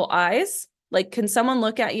physical eyes? Like, can someone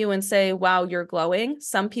look at you and say, wow, you're glowing?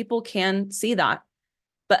 Some people can see that,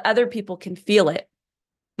 but other people can feel it.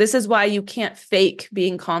 This is why you can't fake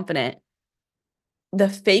being confident. The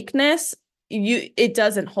fakeness, it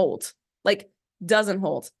doesn't hold, like doesn't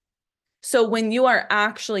hold. So when you are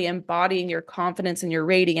actually embodying your confidence and your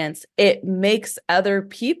radiance, it makes other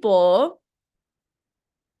people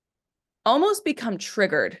almost become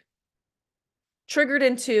triggered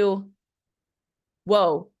into,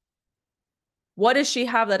 whoa, what does she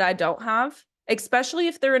have that I don't have? Especially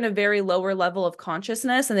if they're in a very lower level of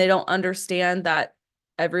consciousness and they don't understand that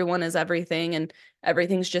everyone is everything and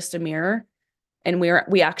everything's just a mirror. And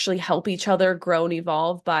we actually help each other grow and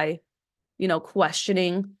evolve by,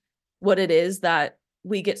 questioning what it is that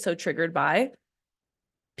we get so triggered by.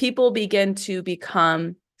 People begin to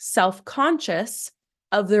become self-conscious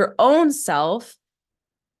of their own self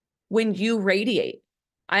when you radiate.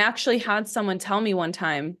 I actually had someone tell me one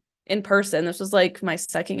time in person, this was like my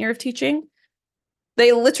second year of teaching.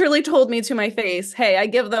 They literally told me to my face, hey, I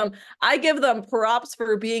give them props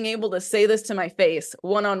for being able to say this to my face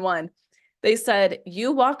one-on-one. They said,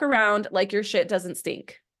 you walk around like your shit doesn't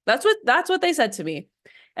stink. That's what they said to me.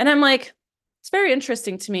 And I'm like, it's very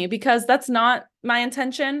interesting to me because that's not my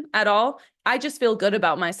intention at all. I just feel good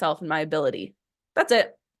about myself and my ability. That's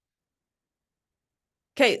it.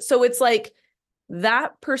 Okay, so it's like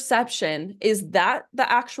that perception, is that the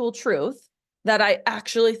actual truth, that I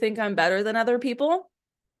actually think I'm better than other people?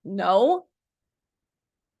 No.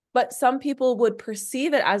 But some people would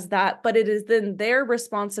perceive it as that, but it is then their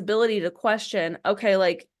responsibility to question, okay,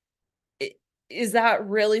 like, is that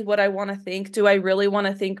really what I want to think? Do I really want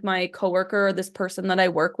to think my coworker or this person that I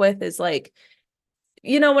work with is like,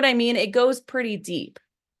 you know what I mean? It goes pretty deep.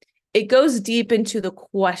 It goes deep into the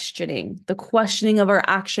questioning of our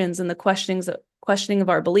actions and the questioning of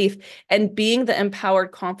our belief. And being the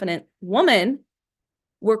empowered, confident woman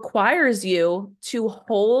requires you to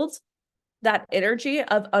hold that energy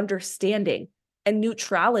of understanding and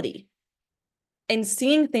neutrality and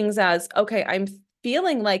seeing things as, okay, I'm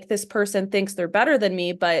feeling like this person thinks they're better than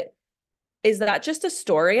me, but is that just a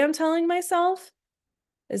story I'm telling myself?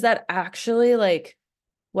 Is that actually like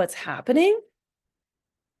what's happening?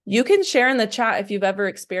 You can share in the chat if you've ever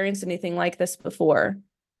experienced anything like this before.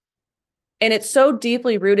 And it's so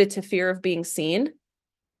deeply rooted to fear of being seen,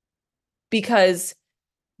 because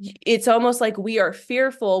it's almost like we are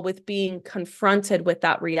fearful with being confronted with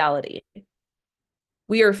that reality.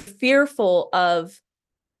 We are fearful of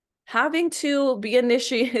having to be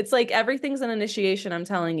initiated. It's like everything's an initiation, I'm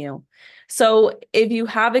telling you. So if you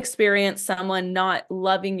have experienced someone not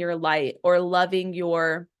loving your light or loving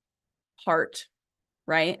your heart,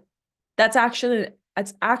 right? That's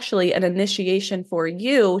actually an initiation for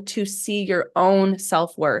you to see your own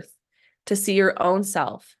self-worth, to see your own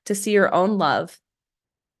self, to see your own love.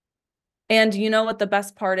 And you know what the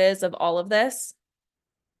best part is of all of this?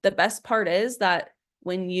 The best part is that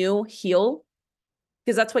when you heal,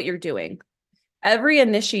 because that's what you're doing. Every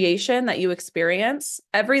initiation that you experience,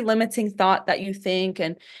 every limiting thought that you think,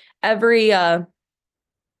 and every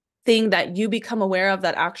thing that you become aware of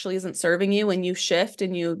that actually isn't serving you, and you shift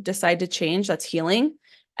and you decide to change, that's healing.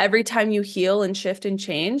 Every time you heal and shift and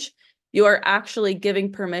change, you are actually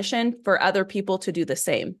giving permission for other people to do the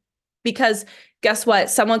same. Because guess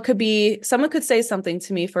what? Someone could say something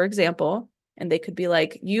to me, for example, and they could be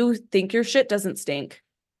like, you think your shit doesn't stink.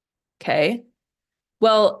 Okay.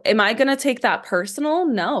 Well, am I going to take that personal?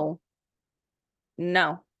 No,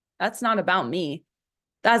 that's not about me.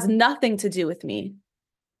 That has nothing to do with me.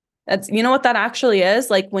 That's, you know what that actually is?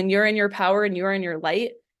 Like when you're in your power and you're in your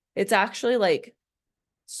light, it's actually like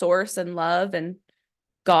source and love and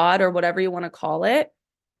God, or whatever you want to call it.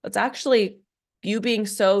 It's actually you being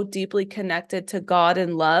so deeply connected to God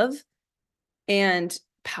and love, and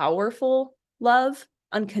powerful love,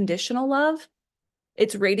 unconditional love.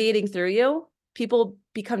 It's radiating through you. People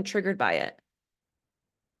become triggered by it.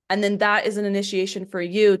 And then that is an initiation for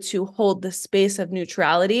you to hold the space of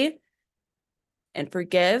neutrality and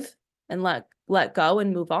forgive and let go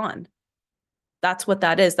and move on. That's what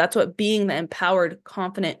that is. That's what being the empowered,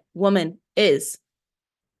 confident woman is.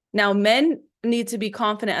 Now, men need to be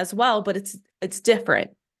confident as well, but it's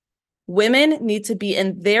different. Women need to be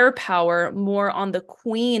in their power more on the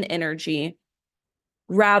queen energy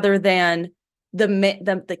rather than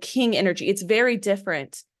the king energy. It's very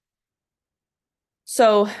different.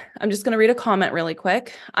 So I'm just going to read a comment really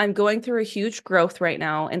quick. I'm going through a huge growth right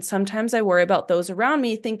now, and sometimes I worry about those around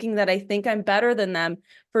me thinking that I think I'm better than them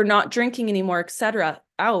for not drinking anymore, etc.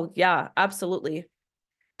 Oh, yeah, absolutely.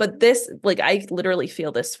 But this, like, I literally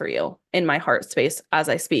feel this for you in my heart space as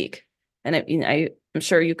I speak. And I'm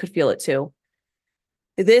sure you could feel it too.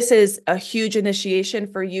 This is a huge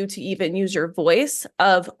initiation for you to even use your voice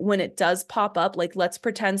of when it does pop up. Like, let's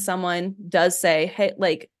pretend someone does say, hey,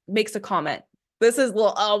 like makes a comment. This is,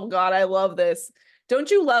 well, oh God, I love this. Don't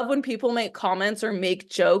you love when people make comments or make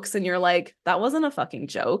jokes and you're like, that wasn't a fucking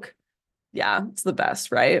joke? Yeah, it's the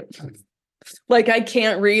best, right? Like, I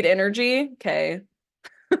can't read energy. Okay.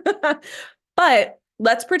 But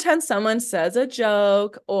let's pretend someone says a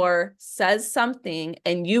joke or says something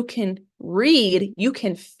and you can read, you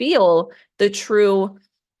can feel the true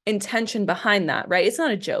intention behind that, right? It's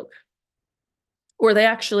not a joke. Or they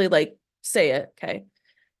actually like say it, okay?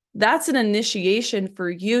 That's an initiation for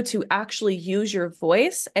you to actually use your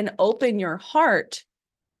voice and open your heart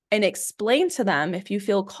and explain to them, if you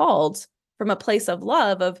feel called from a place of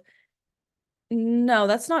love, of, no,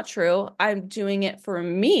 that's not true. I'm doing it for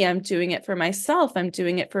me. I'm doing it for myself. I'm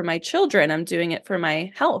doing it for my children. I'm doing it for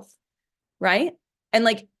my health, right? And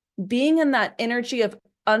like being in that energy of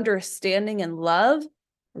understanding and love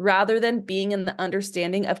rather than being in the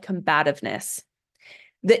understanding of combativeness.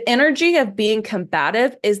 The energy of being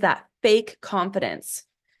combative is that fake confidence.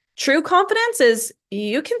 True confidence is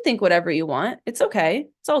you can think whatever you want. It's okay.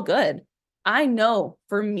 It's all good. I know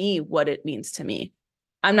for me what it means to me.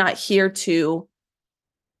 I'm not here to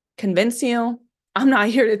convince you. I'm not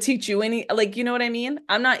here to teach you like, you know what I mean?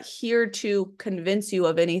 I'm not here to convince you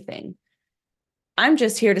of anything. I'm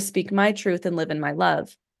just here to speak my truth and live in my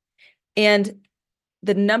love. And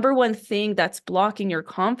the number one thing that's blocking your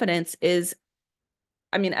confidence is,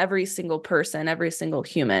 I mean, every single person, every single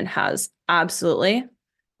human has absolutely,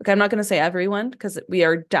 okay, I'm not going to say everyone because we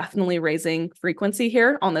are definitely raising frequency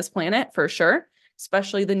here on this planet for sure,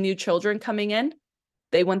 especially the new children coming in.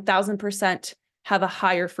 They 1000% have a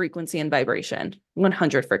higher frequency and vibration,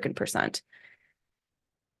 100 freaking percent.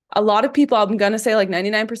 A lot of people, I'm going to say like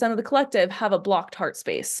 99% of the collective, have a blocked heart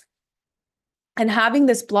space. And having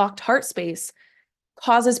this blocked heart space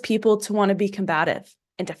causes people to want to be combative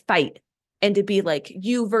and to fight and to be like,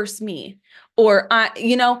 you versus me. Or,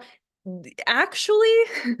 actually,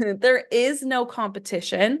 there is no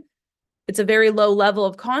competition. It's a very low level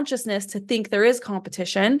of consciousness to think there is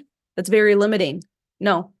competition. That's very limiting.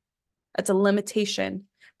 No, that's a limitation.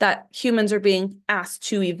 that humans are being asked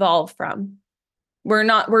to evolve from.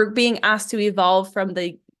 We're being asked to evolve from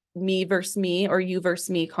the me versus me or you versus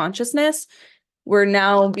me consciousness. We're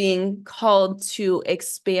now being called to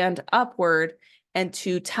expand upward and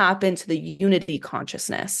to tap into the unity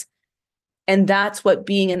consciousness. And that's what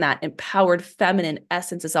being in that empowered feminine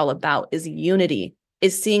essence is all about, is unity,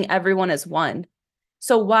 is seeing everyone as one.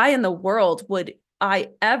 So why in the world would I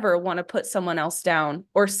ever want to put someone else down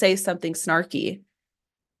or say something snarky?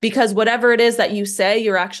 Because whatever it is that you say,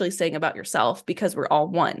 you're actually saying about yourself, because we're all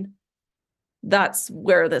one. That's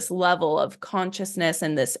where this level of consciousness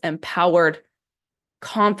and this empowered,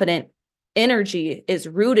 confident energy is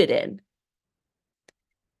rooted in.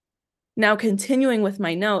 Now, continuing with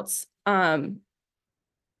my notes,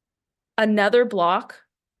 another block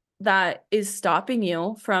that is stopping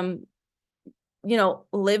you from,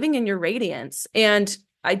 living in your radiance. And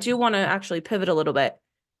I do want to actually pivot a little bit.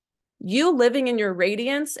 You living in your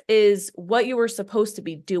radiance is what you were supposed to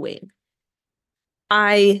be doing.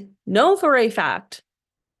 I know for a fact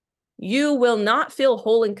you will not feel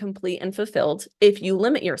whole and complete and fulfilled if you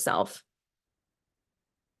limit yourself.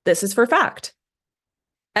 This is for fact.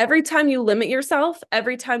 Every time you limit yourself,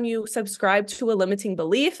 every time you subscribe to a limiting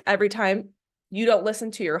belief, every time you don't listen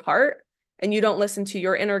to your heart and you don't listen to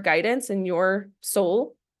your inner guidance and your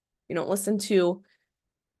soul, you don't listen to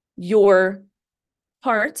your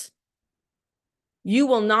heart, you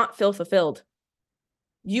will not feel fulfilled.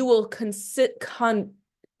 You will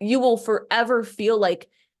you will forever feel like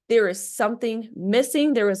there is something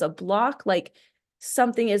missing. There is a block, like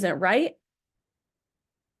something isn't right.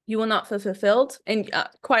 You will not feel fulfilled. And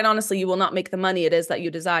quite honestly, you will not make the money it is that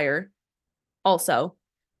you desire. Also,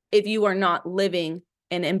 if you are not living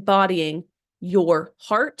and embodying your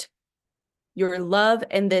heart, your love,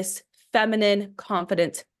 and this feminine,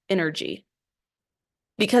 confident energy.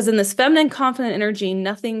 Because in this feminine, confident energy,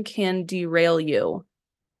 nothing can derail you.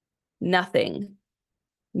 Nothing.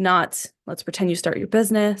 Not, let's pretend you start your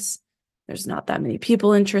business. There's not that many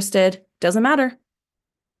people interested. Doesn't matter.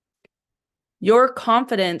 Your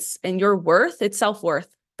confidence and your worth, it's self-worth.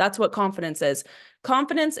 That's what confidence is.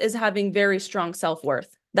 Confidence is having very strong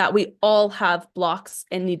self-worth that we all have blocks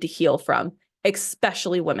and need to heal from,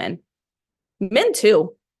 especially women. Men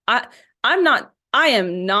too. I am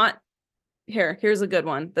not here's a good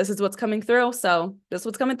one. This is what's coming through. So this is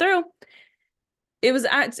what's coming through.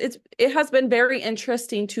 It has been very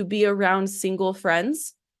interesting to be around single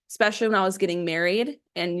friends, especially when I was getting married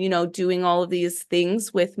and, doing all of these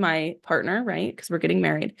things with my partner, right? Because we're getting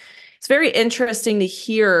married. It's very interesting to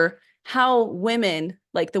hear how women,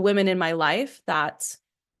 like the women in my life that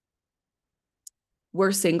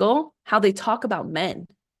were single, how they talk about men.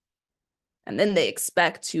 And then they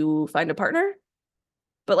expect to find a partner.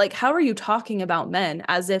 But like, how are you talking about men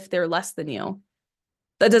as if they're less than you?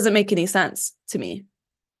 That doesn't make any sense to me.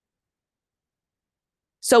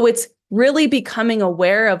 So it's really becoming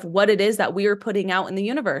aware of what it is that we are putting out in the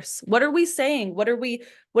universe. What are we saying?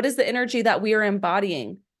 What is the energy that we are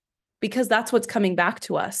embodying? Because that's what's coming back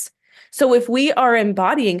to us. So if we are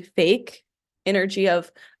embodying fake energy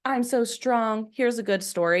of, I'm so strong, here's a good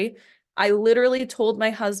story. I literally told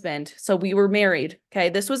my husband, so we were married. Okay.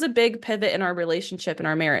 This was a big pivot in our relationship, in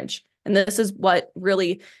our marriage. And this is what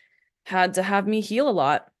really had to have me heal a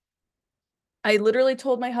lot. I literally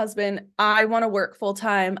told my husband, I want to work full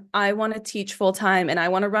time. I want to teach full time and I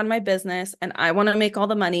want to run my business and I want to make all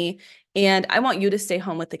the money and I want you to stay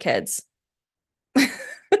home with the kids.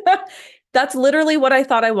 That's literally what I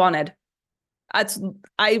thought I wanted.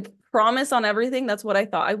 I promise on everything. That's what I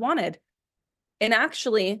thought I wanted. And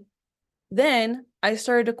actually, then I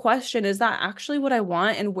started to question, is that actually what I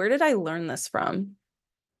want? And where did I learn this from?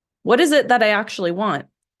 What is it that I actually want?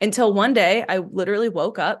 Until one day I literally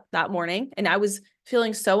woke up that morning and I was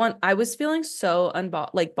feeling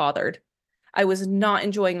bothered. I was not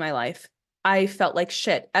enjoying my life. I felt like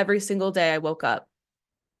shit every single day I woke up.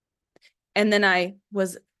 And then I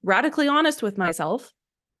was radically honest with myself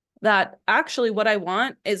that actually what I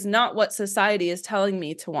want is not what society is telling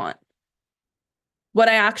me to want. What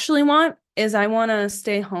I actually want is I want to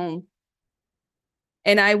stay home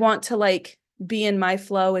and I want to be in my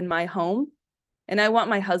flow in my home. And I want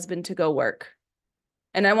my husband to go work.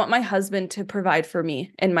 And I want my husband to provide for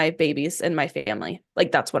me and my babies and my family.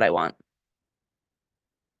 That's what I want.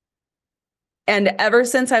 And ever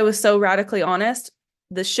since I was so radically honest,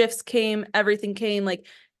 the shifts came, everything came,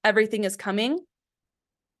 everything is coming.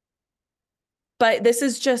 But this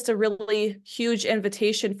is just a really huge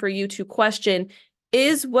invitation for you to question,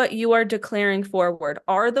 is what you are declaring forward,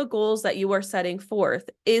 are the goals that you are setting forth,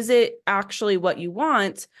 is it actually what you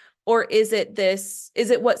want? Or is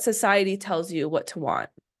it what society tells you what to want?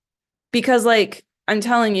 Because like I'm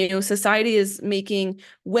telling you, society is making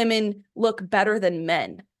women look better than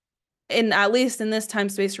men, in at least in this time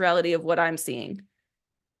space reality of what I'm seeing.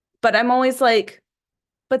 But I'm always like,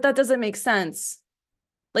 but that doesn't make sense.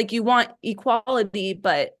 Like you want equality,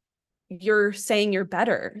 but you're saying you're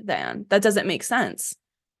better than. That doesn't make sense.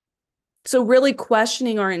 So really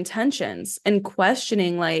questioning our intentions and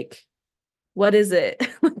questioning like, what is it?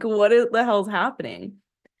 Like, what is the hell's happening?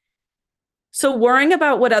 So worrying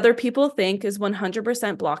about what other people think is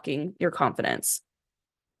 100% blocking your confidence.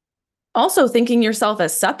 Also thinking yourself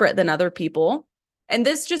as separate than other people. And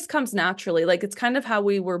this just comes naturally. Like it's kind of how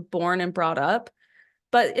we were born and brought up.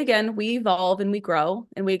 But again, we evolve and we grow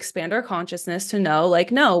and we expand our consciousness to know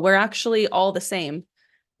like, no, we're actually all the same.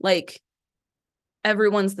 Like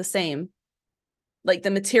everyone's the same. Like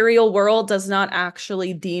the material world does not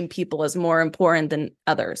actually deem people as more important than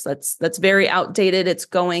others. That's very outdated. It's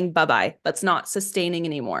going bye-bye. That's not sustaining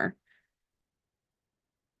anymore.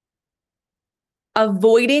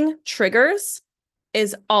 Avoiding triggers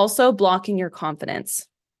is also blocking your confidence.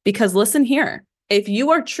 Because listen here, if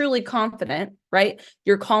you are truly confident, right?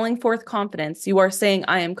 You're calling forth confidence. You are saying,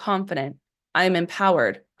 I am confident. I am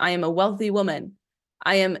empowered. I am a wealthy woman.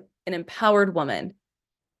 I am an empowered woman.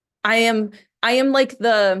 I am like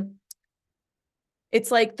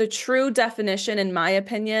it's like the true definition, in my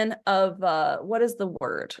opinion, of what is the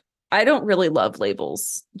word? I don't really love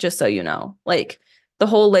labels, just so you know. Like the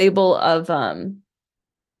whole label of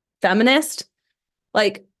feminist,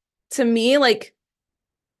 like to me, like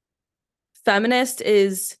feminist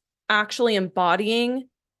is actually embodying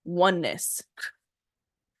oneness,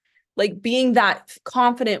 like being that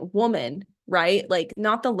confident woman, right? Like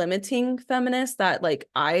not the limiting feminist that like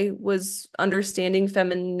I was understanding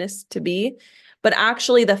feminist to be, but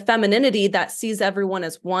actually the femininity that sees everyone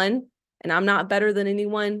as one. And I'm not better than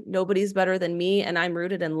anyone. Nobody's better than me. And I'm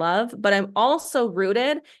rooted in love, but I'm also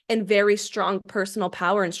rooted in very strong personal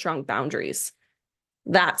power and strong boundaries.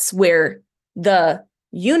 That's where the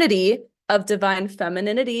unity of divine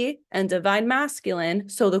femininity and divine masculine,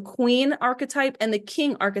 so the queen archetype and the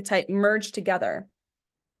king archetype merge together,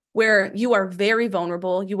 where you are very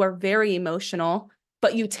vulnerable, you are very emotional,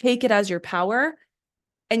 but you take it as your power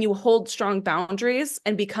and you hold strong boundaries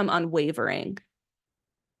and become unwavering.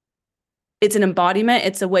 It's an embodiment,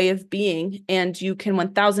 it's a way of being, and you can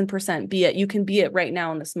 1000% be it. You can be it right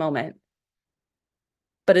now in this moment.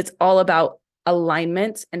 But it's all about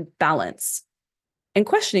alignment and balance and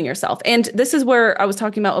questioning yourself. And this is where I was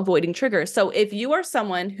talking about avoiding triggers. So if you are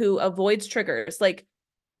someone who avoids triggers, like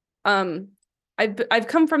I've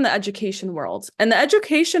come from the education world, and the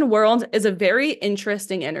education world is a very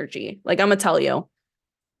interesting energy. Like I'm gonna tell you,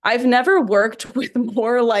 I've never worked with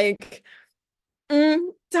more like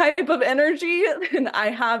type of energy than I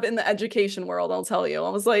have in the education world. I'll tell you. I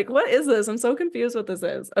was like, what is this? I'm so confused what this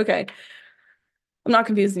is. Okay. I'm not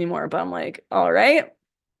confused anymore, but I'm like, all right.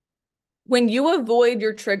 When you avoid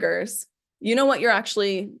your triggers, you know what you're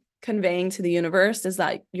actually conveying to the universe is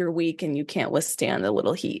that you're weak and you can't withstand a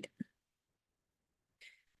little heat.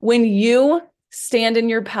 When you stand in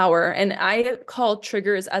your power, and I call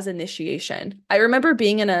triggers as initiation. I remember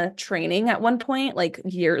being in a training at one point, like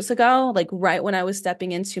years ago, like right when I was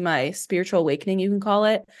stepping into my spiritual awakening, you can call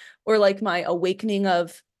it, or like my awakening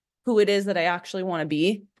of who it is that I actually want to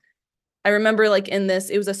be. I remember like in this,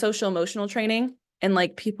 it was a social emotional training, and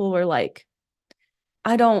like people were like,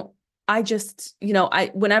 I just,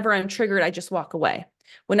 whenever I'm triggered, I just walk away.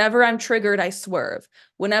 Whenever I'm triggered, I swerve.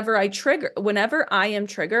 Whenever I am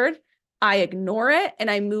triggered, I ignore it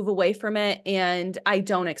and I move away from it and I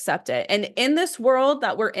don't accept it. And in this world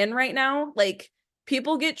that we're in right now, like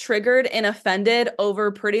people get triggered and offended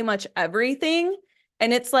over pretty much everything.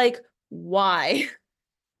 And it's like, why?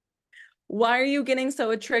 Why are you getting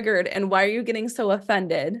so triggered and why are you getting so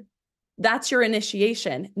offended? That's your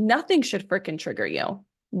initiation. Nothing should freaking trigger you.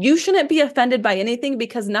 You shouldn't be offended by anything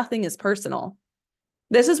because nothing is personal.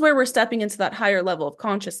 This is where we're stepping into that higher level of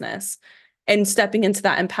consciousness and stepping into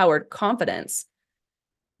that empowered confidence.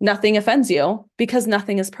 Nothing offends you because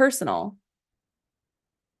nothing is personal.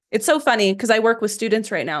 It's so funny because I work with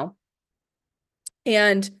students right now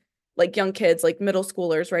and like young kids, like middle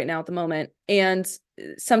schoolers right now at the moment. And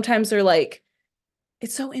sometimes they're like,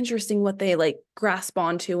 it's so interesting what they like grasp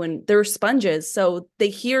onto, and they're sponges. So they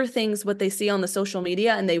hear things, what they see on the social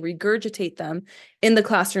media, and they regurgitate them in the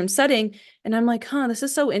classroom setting. And I'm like, this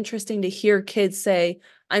is so interesting to hear kids say,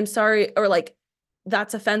 I'm sorry, or like,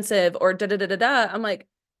 that's offensive, or da da da da da. I'm like,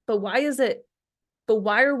 but why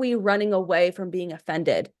are we running away from being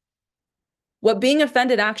offended? What being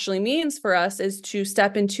offended actually means for us is to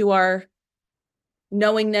step into our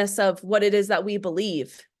knowingness of what it is that we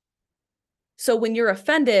believe. So when you're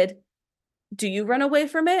offended, do you run away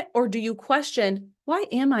from it, or do you question, why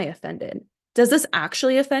am I offended? Does this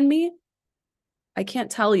actually offend me? I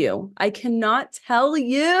can't tell you. I cannot tell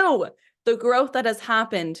you the growth that has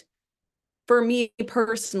happened for me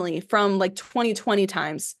personally from like 2020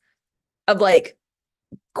 times of like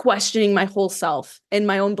questioning my whole self and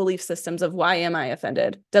my own belief systems of why am I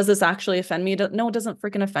offended? Does this actually offend me? No, it doesn't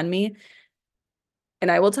freaking offend me.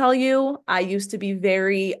 And I will tell you, I used to be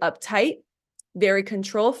very uptight, very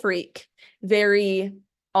control freak, very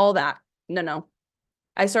all that. No.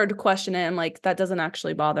 I started to question it. I'm like, that doesn't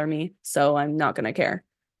actually bother me. So I'm not going to care.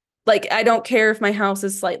 Like, I don't care if my house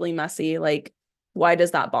is slightly messy. Like, why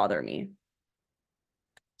does that bother me?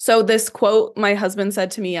 So this quote my husband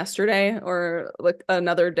said to me yesterday, or like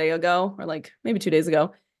another day ago, or like maybe 2 days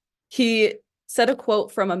ago, he said a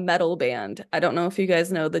quote from a metal band. I don't know if you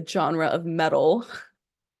guys know the genre of metal.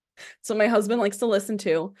 So my husband likes to listen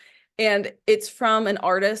to, and it's from an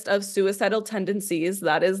artist of suicidal tendencies.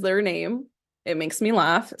 That is their name. It makes me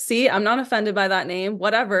laugh. See, I'm not offended by that name.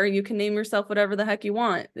 Whatever. You can name yourself whatever the heck you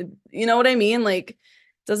want. You know what I mean? Like, it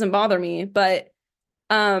doesn't bother me. But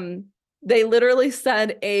they literally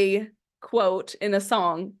said a quote in a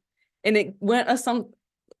song, and it went a song.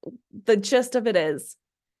 The gist of it is,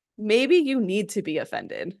 maybe you need to be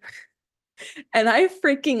offended. And I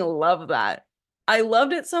freaking love that. I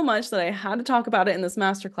loved it so much that I had to talk about it in this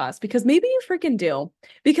masterclass, because maybe you freaking do.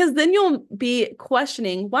 Because then you'll be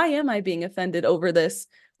questioning, why am I being offended over this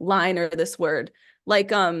line or this word?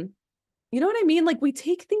 Like, you know what I mean? Like, we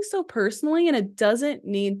take things so personally, and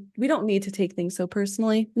we don't need to take things so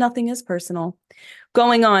personally. Nothing is personal.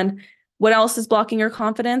 Going on, what else is blocking your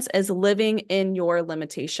confidence is living in your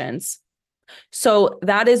limitations. So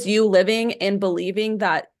that is you living and believing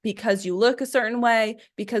that because you look a certain way,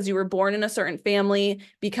 because you were born in a certain family,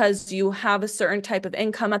 because you have a certain type of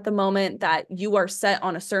income at the moment, that you are set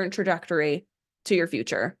on a certain trajectory to your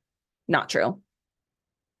future. Not true.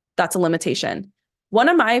 That's a limitation. One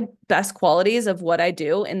of my best qualities of what I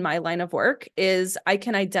do in my line of work is I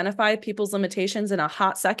can identify people's limitations in a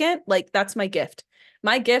hot second. Like, that's my gift.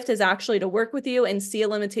 My gift is actually to work with you and see a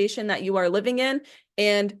limitation that you are living in,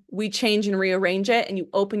 and we change and rearrange it, and you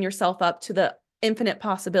open yourself up to the infinite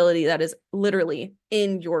possibility that is literally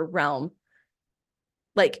in your realm.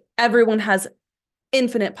 Like, everyone has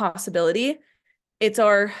infinite possibility. It's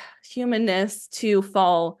our humanness to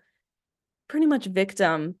fall pretty much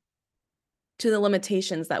victim to the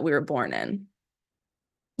limitations that we were born in.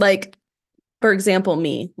 Like, for example,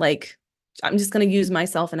 me, like, I'm just going to use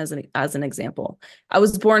myself as an example. I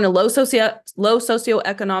was born in a low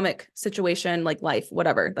socioeconomic situation, like life,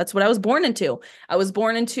 whatever. That's what I was born into. I was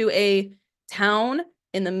born into a town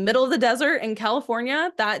in the middle of the desert in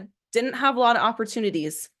California that didn't have a lot of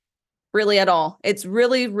opportunities, really, at all. It's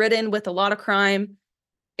really ridden with a lot of crime.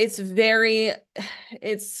 It's really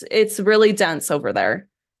dense over there.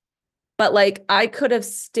 But like, I could have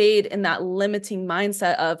stayed in that limiting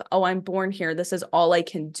mindset of, oh, I'm born here. This is all I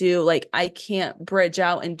can do. Like, I can't bridge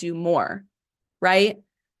out and do more, right?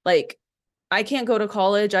 Like, I can't go to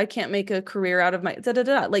college. I can't make a career out of my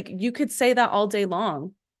Like, you could say that all day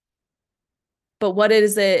long. But what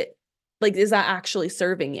is it? Like, is that actually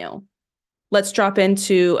serving you? Let's drop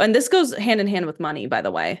into, and this goes hand in hand with money, by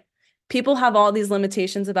the way. People have all these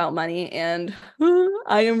limitations about money, and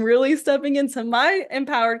I am really stepping into my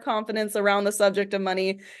empowered confidence around the subject of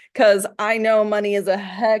money, because I know money is a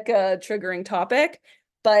triggering topic,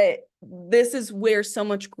 but this is where so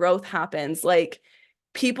much growth happens. Like,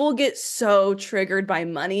 people get so triggered by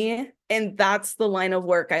money, and that's the line of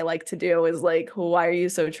work I like to do, is like, why are you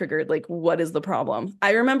so triggered? Like, what is the problem?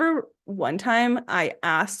 I remember one time I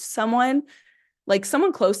asked someone, like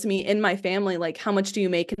someone close to me in my family, like, how much do you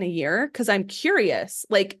make in a year? Because I'm curious.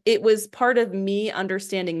 Like, it was part of me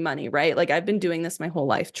understanding money, right? Like, I've been doing this my whole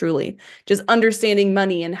life, truly, just understanding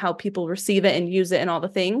money and how people receive it and use it and all the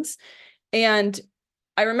things. And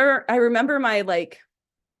I remember my, like,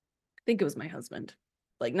 I think it was my husband.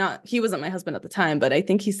 Like, not, he wasn't my husband at the time, but I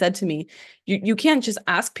think he said to me, you can't just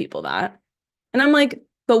ask people that. And I'm like,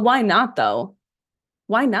 but why not though?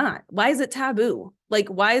 Why not? Why is it taboo? Like,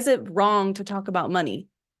 why is it wrong to talk about money?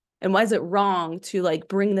 And why is it wrong to like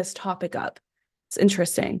bring this topic up? It's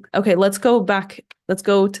interesting. Okay, let's go back. Let's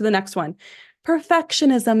go to the next one.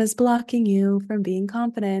 Perfectionism is blocking you from being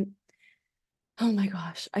confident. Oh my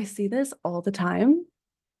gosh, I see this all the time.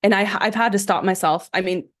 And I've had to stop myself. I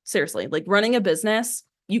mean, seriously, like, running a business,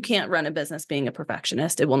 you can't run a business being a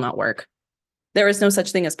perfectionist. It will not work. There is no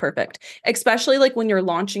such thing as perfect, especially like when you're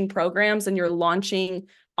launching programs and you're launching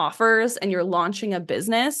offers and you're launching a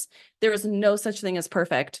business. There is no such thing as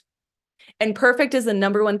perfect. And perfect is the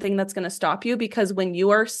number one thing that's going to stop you, because when you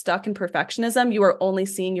are stuck in perfectionism, you are only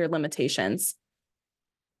seeing your limitations.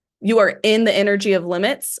 You are in the energy of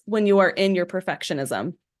limits when you are in your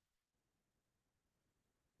perfectionism.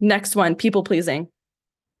 Next one, people pleasing.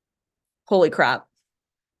 Holy crap.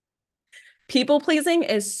 People pleasing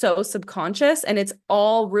is so subconscious, and it's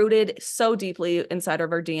all rooted so deeply inside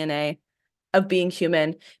of our DNA of being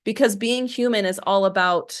human, because being human is all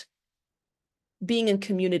about being in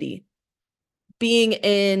community, being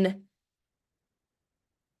in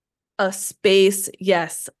a space.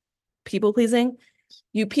 Yes, people pleasing.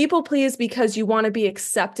 You people please because you want to be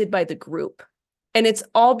accepted by the group. And it's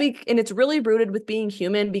really rooted with being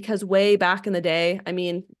human, because way back in the day, I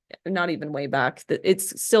mean, not even way back,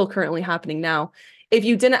 it's still currently happening now. If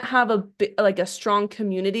you didn't have a strong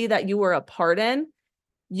community that you were a part in,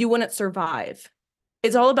 you wouldn't survive.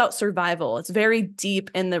 It's all about survival. It's very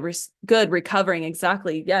deep in the good recovering.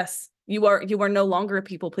 Exactly. Yes. You are no longer a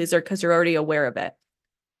people pleaser because you're already aware of it.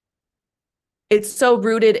 It's so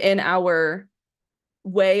rooted in our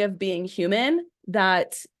way of being human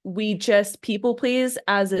that we just people please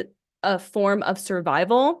as a form of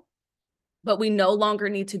survival, but we no longer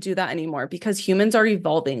need to do that anymore, because humans are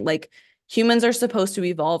evolving. Like, humans are supposed to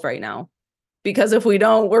evolve right now, because if we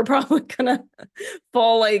don't, we're probably gonna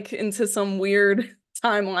fall like into some weird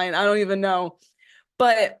timeline. I don't even know,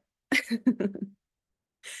 but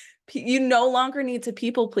you no longer need to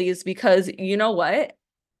people please, because you know what?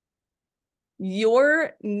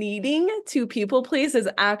 Your needing to people please is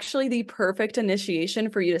actually the perfect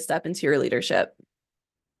initiation for you to step into your leadership.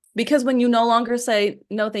 Because when you no longer say,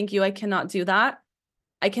 no, thank you, I cannot do that.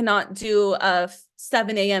 I cannot do a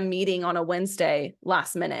 7 a.m. meeting on a Wednesday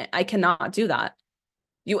last minute. I cannot do that.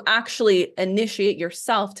 You actually initiate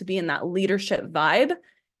yourself to be in that leadership vibe,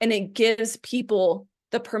 and it gives people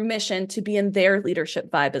the permission to be in their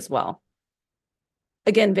leadership vibe as well.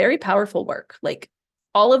 Again, very powerful work. Like,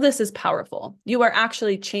 all of this is powerful. You are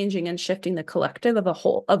actually changing and shifting the collective of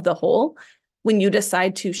the whole when you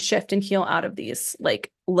decide to shift and heal out of these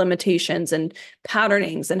like limitations and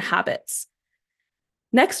patternings and habits.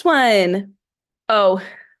 Next one. Oh,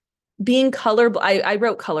 being I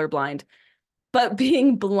wrote colorblind, but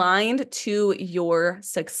being blind to your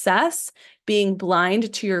success, being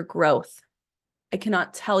blind to your growth. I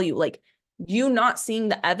cannot tell you, like, you not seeing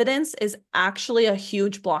the evidence is actually a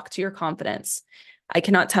huge block to your confidence. I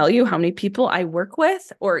cannot tell you how many people I work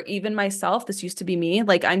with, or even myself, this used to be me.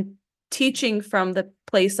 Like, I'm teaching from the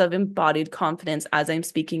place of embodied confidence as I'm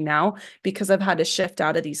speaking now, because I've had to shift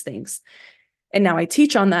out of these things. And now I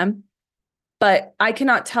teach on them. But I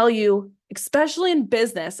cannot tell you, especially in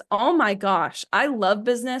business, oh my gosh, I love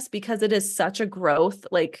business because it is such a growth.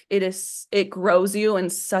 Like, it grows you in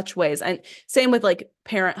such ways. And same with like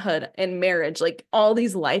parenthood and marriage, like all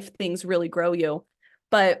these life things really grow you.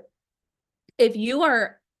 But if you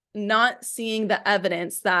are not seeing the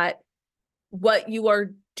evidence that what you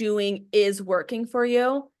are doing is working for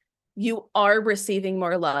you, you are receiving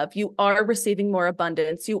more love. You are receiving more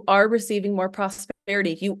abundance. You are receiving more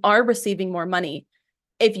prosperity. You are receiving more money.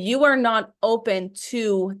 If you are not open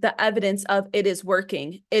to the evidence of it is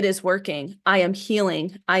working, I am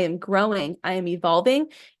healing, I am growing, I am evolving.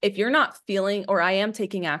 If you're not feeling, or I am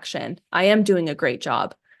taking action, I am doing a great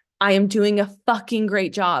job, I am doing a fucking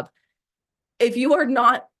great job. If you are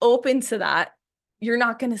not open to that, you're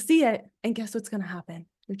not going to see it. And guess what's going to happen?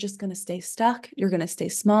 You're just going to stay stuck. You're going to stay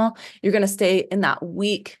small. You're going to stay in that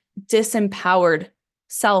weak, disempowered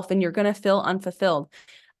self, and you're going to feel unfulfilled.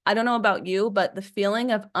 I don't know about you, but the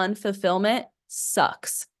feeling of unfulfillment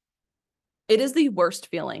sucks. It is the worst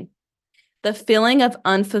feeling. The feeling of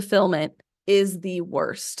unfulfillment is the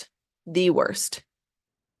worst,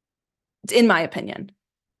 in my opinion.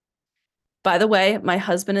 By the way, my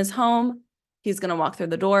husband is home. He's going to walk through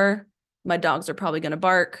the door. My dogs are probably going to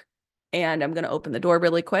bark, and I'm going to open the door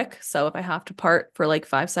really quick. So if I have to part for like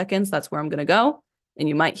 5 seconds, that's where I'm going to go, and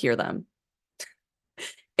you might hear them.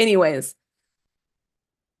 Anyways,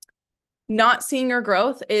 not seeing your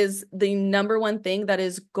growth is the number one thing that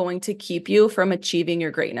is going to keep you from achieving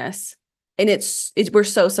your greatness. And we're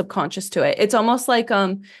so subconscious to it. It's almost like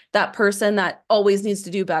that person that always needs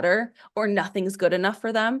to do better, or nothing's good enough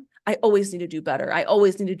for them. I always need to do better. I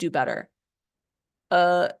always need to do better.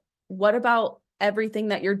 What about everything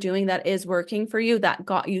that you're doing that is working for you that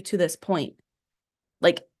got you to this point?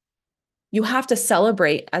 Like, you have to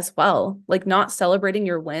celebrate as well. Like, not celebrating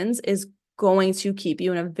your wins is going to keep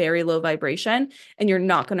you in a very low vibration, and you're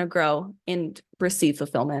not going to grow and receive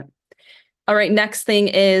fulfillment. All right, next thing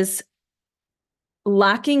is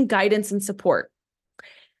lacking guidance and support.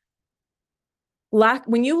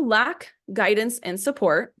 When you lack guidance and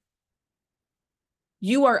support,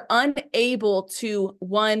 You are unable to,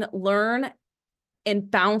 one, learn and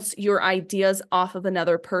bounce your ideas off of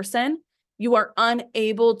another person. You are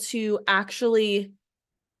unable to actually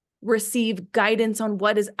receive guidance on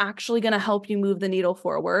what is actually going to help you move the needle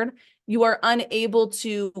forward. You are unable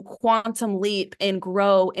to quantum leap and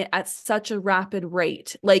grow at such a rapid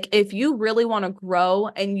rate. Like, if you really want to grow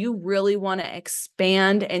and you really want to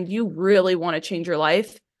expand and you really want to change your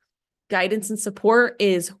life, guidance and support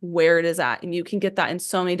is where it is at. And you can get that in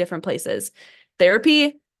so many different places.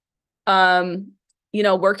 Therapy,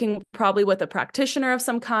 working probably with a practitioner of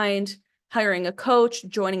some kind, hiring a coach,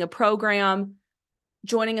 joining a program,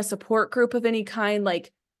 joining a support group of any kind.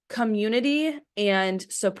 Like, community and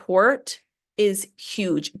support is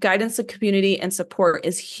huge. Guidance and community and support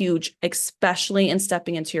is huge, especially in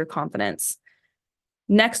stepping into your confidence.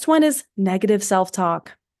 Next one is negative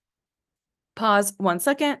self-talk. Pause 1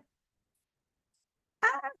 second.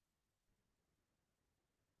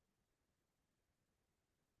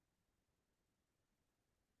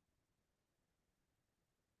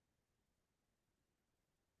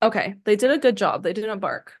 Okay, they did a good job. They didn't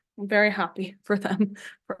bark. I'm very happy for them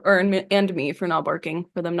and me for not barking,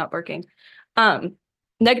 for them not barking.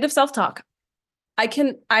 Negative self-talk.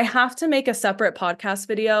 I have to make a separate podcast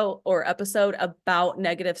video or episode about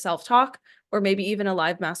negative self-talk, or maybe even a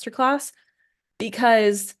live masterclass,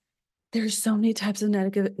 because there's so many types of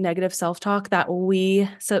negative self-talk that we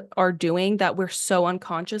are doing that we're so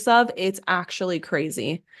unconscious of. It's actually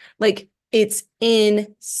crazy. Like, it's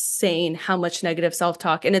insane how much negative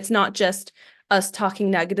self-talk. And it's not just us talking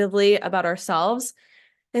negatively about ourselves.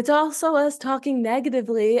 It's also us talking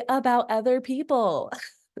negatively about other people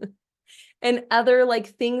and other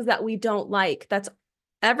things that we don't like. That's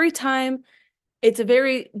every time. It's a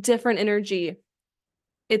very different energy.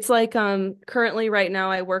 It's like, currently right now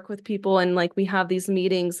I work with people and we have these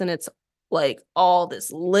meetings and it's like all this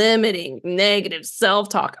limiting negative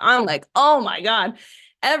self-talk. I'm like, oh my God,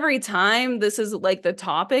 every time this is the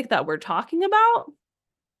topic that we're talking about,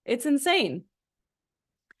 it's insane.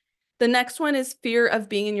 The next one is fear of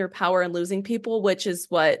being in your power and losing people, which is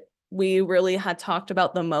what we really had talked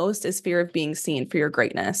about the most, is fear of being seen for your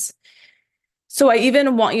greatness. So I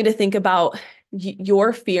even want you to think about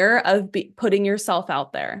your fear of putting yourself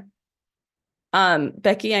out there.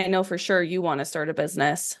 Becky, I know for sure you want to start a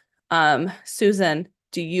business. Susan,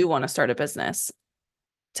 do you want to start a business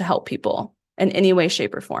to help people in any way,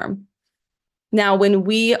 shape, or form? Now, when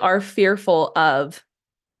we are fearful of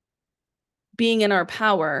being in our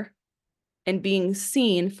power and being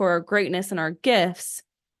seen for our greatness and our gifts,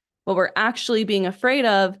 what we're actually being afraid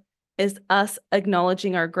of is us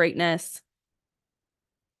acknowledging our greatness.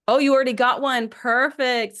 Oh, you already got one.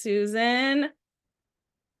 Perfect, Susan.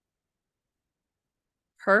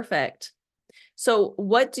 Perfect. So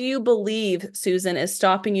what do you believe, Susan, is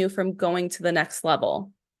stopping you from going to the next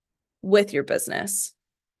level with your business?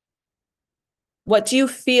 What do you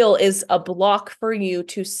feel is a block for you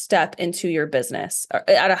to step into your business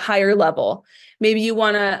at a higher level? Maybe you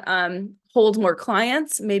want to hold more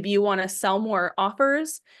clients. Maybe you want to sell more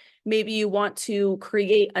offers. Maybe you want to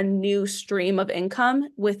create a new stream of income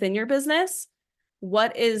within your business.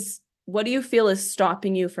 What do you feel is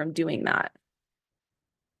stopping you from doing that?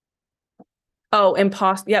 Oh,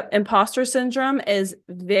 imposter syndrome is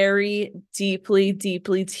very deeply,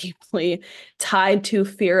 deeply, deeply tied to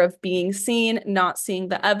fear of being seen, not seeing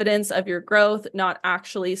the evidence of your growth, not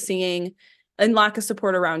actually seeing, and lack of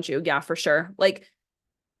support around you. Yeah, for sure.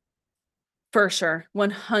 For sure.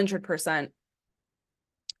 100%.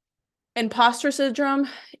 Imposter syndrome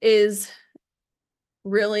is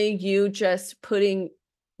really you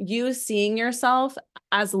seeing yourself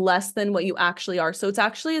as less than what you actually are. So it's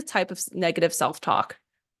actually a type of negative self-talk.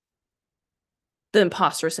 The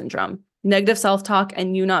imposter syndrome, negative self-talk,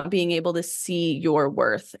 and you not being able to see your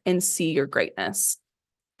worth and see your greatness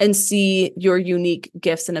and see your unique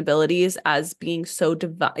gifts and abilities as being so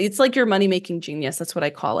divine. It's like your money-making genius. That's what I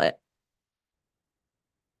call it.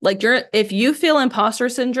 If you feel imposter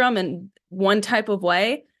syndrome in one type of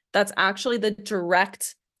way, that's actually the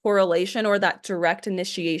direct correlation or that direct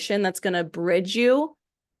initiation that's going to bridge you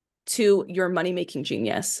to your money-making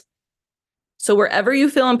genius. So wherever you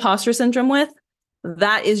feel imposter syndrome with,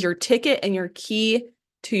 that is your ticket and your key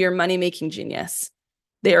to your money-making genius.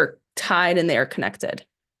 They are tied and they are connected.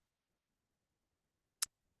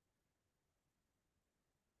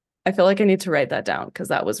 I feel like I need to write that down because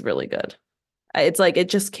that was really good. It's like it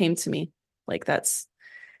just came to me. That's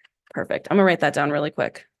perfect. I'm gonna write that down really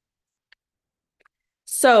quick.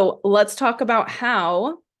 So let's talk about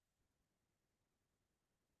how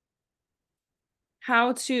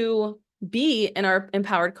to be in our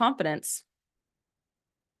empowered confidence.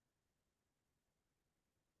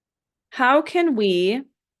 How can we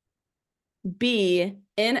be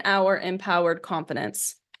in our empowered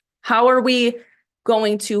confidence? How are we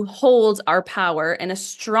going to hold our power in a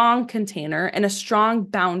strong container and a strong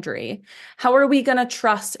boundary? How are we going to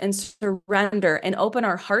trust and surrender and open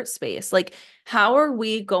our heart space? Like, how are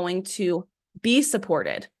we going to be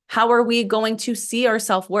supported? How are we going to see our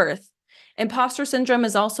self-worth? Imposter syndrome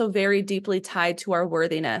is also very deeply tied to our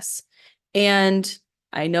worthiness. And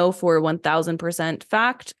I know for 1000%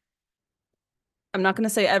 fact, I'm not going to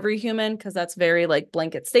say every human because that's very like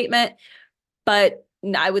blanket statement, but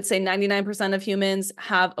I would say 99% of humans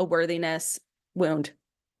have a worthiness wound.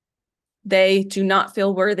 They do not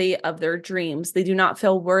feel worthy of their dreams. They do not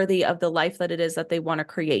feel worthy of the life that it is that they want to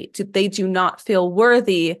create. They do not feel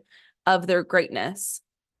worthy of their greatness.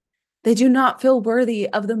 They do not feel worthy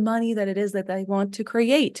of the money that it is that they want to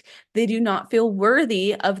create. They do not feel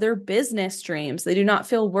worthy of their business dreams. They do not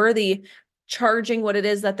feel worthy charging what it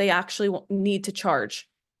is that they actually need to charge.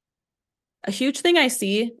 A huge thing I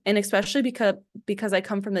see, and especially because I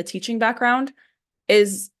come from the teaching background,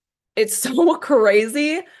 is it's so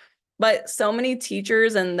crazy, but so many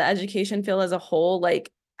teachers and the education field as a whole,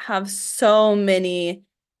 like, have so many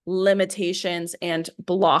limitations and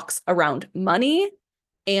blocks around money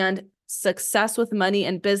and success with money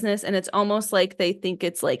and business. And it's almost like they think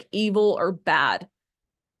it's like evil or bad.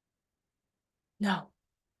 No,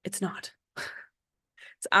 it's not.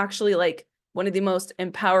 It's actually like one of the most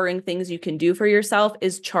empowering things you can do for yourself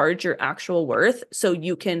is charge your actual worth so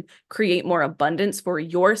you can create more abundance for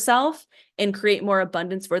yourself and create more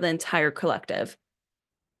abundance for the entire collective.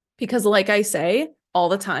 Because like I say all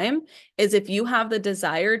the time, is if you have the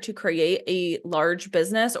desire to create a large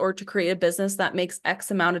business or to create a business that makes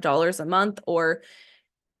X amount of dollars a month, or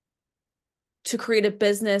to create a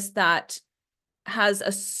business that has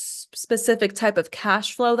a specific type of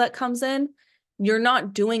cash flow that comes in, you're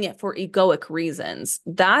not doing it for egoic reasons.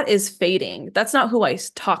 That is fading. That's not who I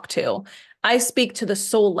talk to. I speak to the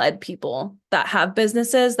soul-led people that have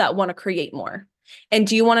businesses that want to create more. And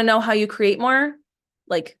do you want to know how you create more?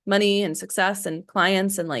 Like money and success and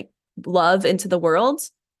clients and like love into the world?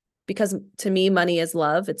 Because to me, money is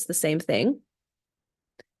love. It's the same thing.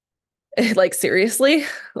 Like seriously,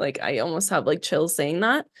 like I almost have like chills saying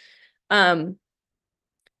that.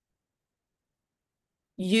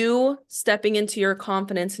 You stepping into your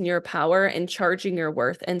confidence and your power and charging your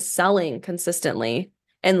worth and selling consistently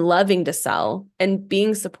and loving to sell and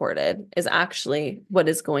being supported is actually what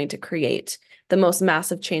is going to create the most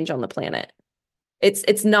massive change on the planet.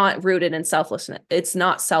 It's not rooted in selflessness. It's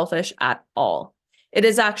not selfish at all. It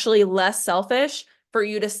is actually less selfish for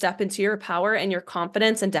you to step into your power and your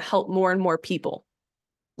confidence and to help more and more people.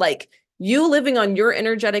 Like you living on your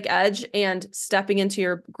energetic edge and stepping into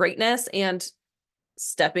your greatness and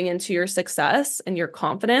stepping into your success and your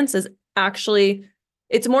confidence is actually,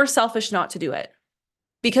 it's more selfish not to do it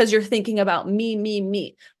because you're thinking about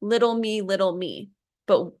me, little me, little me.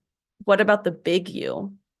 But what about the big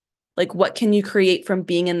you? Like, what can you create from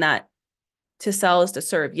being in that? To sell is to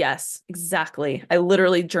serve. Yes, exactly. I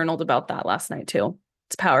literally journaled about that last night too.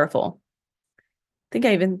 It's powerful. I think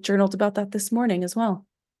I even journaled about that this morning as well.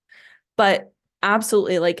 But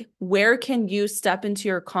absolutely, like, where can you step into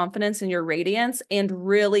your confidence and your radiance and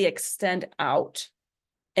really extend out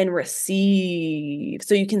and receive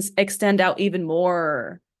so you can extend out even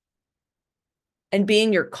more and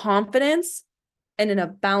being your confidence and in a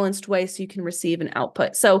balanced way so you can receive an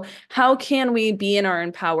output. So how can we be in our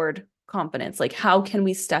empowered confidence? Like, how can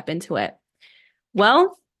we step into it?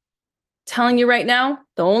 Well, telling you right now,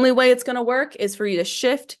 the only way it's going to work is for you to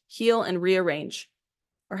shift, heal, and rearrange.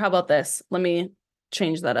 Or how about this? Let me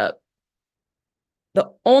change that up.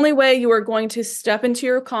 The only way you are going to step into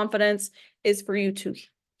your confidence is for you to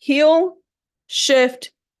heal,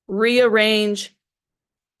 shift, rearrange,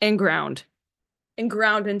 and ground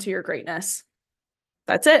into your greatness.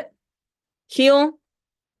 That's it. Heal,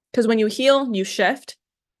 because when you heal, you shift,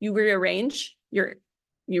 you rearrange, you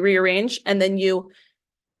rearrange, and then you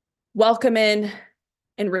welcome in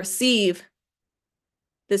and receive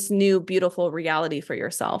this new beautiful reality for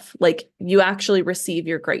yourself. Like you actually receive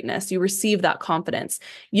your greatness. You receive that confidence.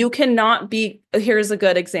 You cannot be, here's a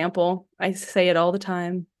good example. I say it all the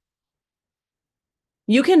time.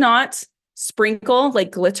 You cannot sprinkle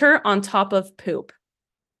like glitter on top of poop.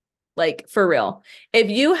 Like for real. If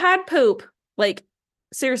you had poop, like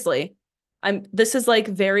seriously, this is like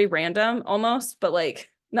very random almost, but like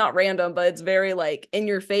not random, but it's very like in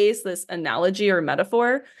your face, this analogy or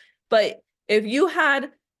metaphor. But if you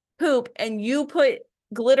had poop and you put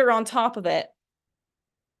glitter on top of it,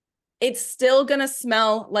 it's still gonna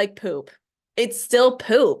smell like poop. It's still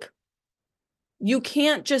poop. You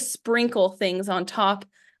can't just sprinkle things on top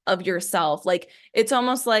of yourself. Like it's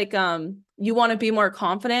almost like you want to be more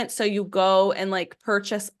confident, so you go and like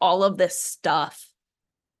purchase all of this stuff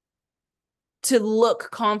to look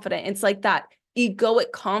confident. It's like that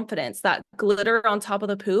egoic confidence, that glitter on top of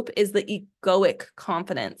the poop is the egoic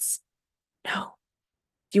confidence. No,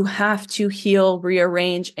 you have to heal,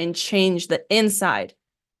 rearrange, and change the inside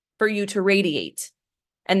for you to radiate.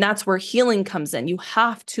 And that's where healing comes in. You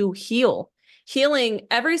have to heal. Healing,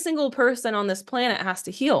 every single person on this planet has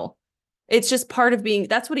to heal. It's just part of being,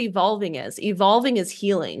 that's what evolving is. Evolving is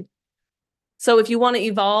healing. So if you want to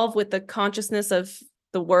evolve with the consciousness of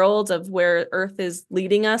the world, of where Earth is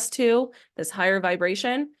leading us to, this higher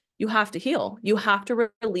vibration, you have to heal. You have to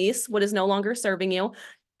release what is no longer serving you.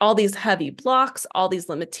 All these heavy blocks, all these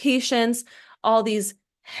limitations, all these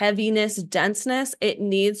heaviness, denseness, it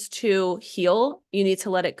needs to heal. You need to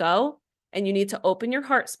let it go, and you need to open your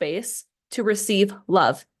heart space to receive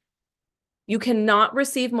love. You cannot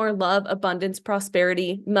receive more love, abundance,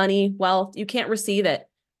 prosperity, money, wealth. You can't receive it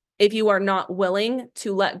if you are not willing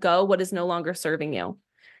to let go what is no longer serving you.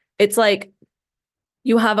 It's like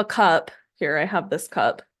you have a cup. Here, I have this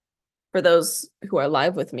cup. For those who are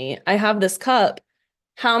live with me, I have this cup.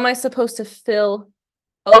 How am I supposed to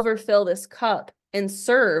overfill this cup and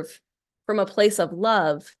serve from a place of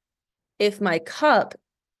love if my cup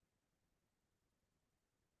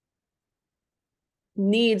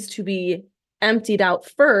needs to be emptied out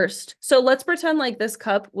first? So let's pretend like this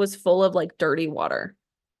cup was full of like dirty water.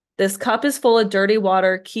 This cup is full of dirty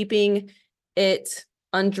water, keeping it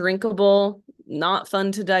undrinkable, not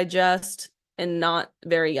fun to digest, and not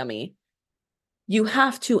very yummy. You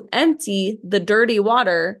have to empty the dirty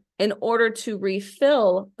water in order to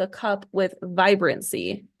refill the cup with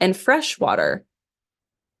vibrancy and fresh water.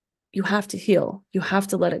 You have to heal. You have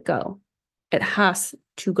to let it go. It has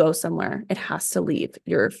to go somewhere. It has to leave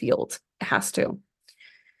your field. It has to.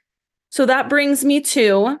 So that brings me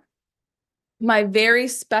to my very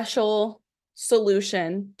special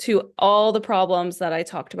solution to all the problems that I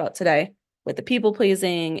talked about today with the people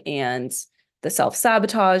pleasing and the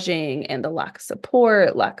self-sabotaging and the lack of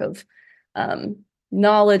support, lack of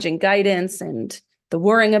knowledge and guidance, and the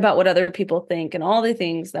worrying about what other people think, and all the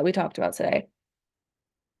things that we talked about today.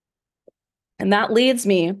 And that leads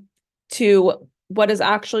me to what is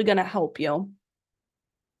actually going to help you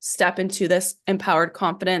step into this empowered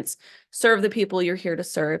confidence, serve the people you're here to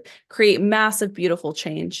serve, create massive, beautiful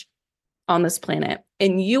change on this planet.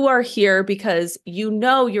 And you are here because you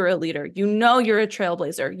know you're a leader. You know you're a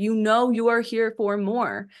trailblazer. You know you are here for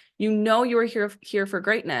more. You know you are here for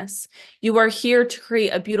greatness. You are here to create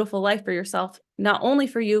a beautiful life for yourself, not only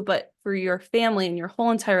for you, but for your family and your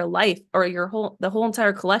whole entire life, or the whole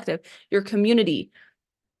entire collective, your community,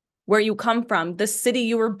 where you come from, the city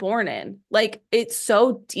you were born in. Like, it's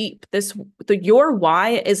so deep. Your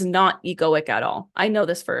why is not egoic at all. I know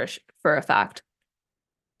this for a fact.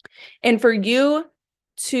 And for you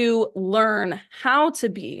to learn how to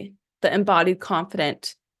be the embodied,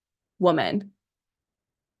 confident woman,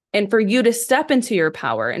 and for you to step into your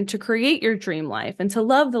power and to create your dream life and to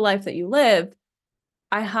love the life that you live,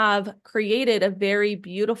 I have created a very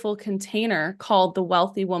beautiful container called the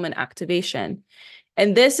Wealthy Woman Activation.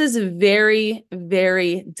 And this is very,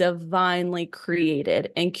 very divinely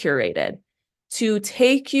created and curated to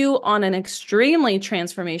take you on an extremely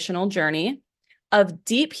transformational journey of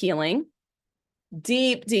deep healing,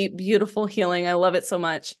 deep, deep, beautiful healing. I love it so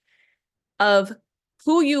much. Of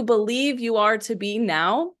who you believe you are to be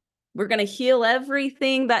now. We're going to heal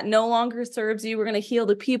everything that no longer serves you. We're going to heal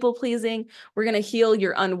the people pleasing. We're going to heal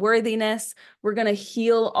your unworthiness. We're going to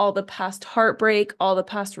heal all the past heartbreak, all the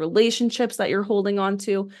past relationships that you're holding on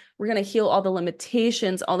to. We're going to heal all the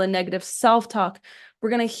limitations, all the negative self-talk. We're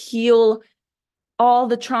going to heal all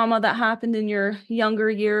the trauma that happened in your younger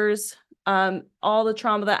years, all the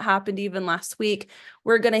trauma that happened even last week.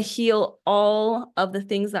 We're going to heal all of the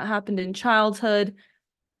things that happened in childhood.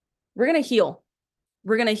 We're going to heal.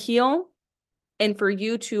 We're going to heal, and for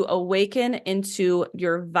you to awaken into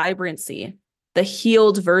your vibrancy, the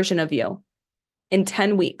healed version of you, in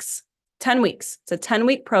 10 weeks. 10 weeks. It's a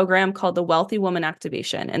 10-week program called the Wealthy Woman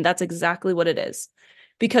Activation, and that's exactly what it is.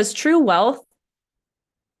 Because true wealth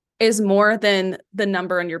is more than the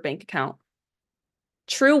number in your bank account.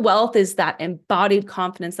 True wealth is that embodied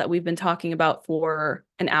confidence that we've been talking about for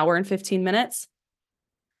an hour and 15 minutes.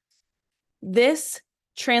 This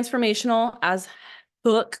transformational as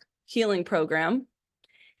book healing program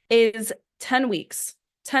is 10 weeks.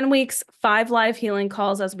 10 weeks, 5 live healing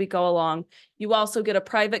calls as we go along. You also get a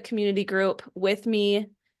private community group with me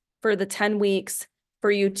for the 10 weeks for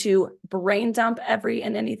you to brain dump every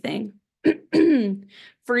and anything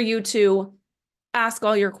for you to ask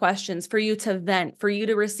all your questions, for you to vent, for you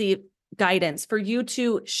to receive guidance, for you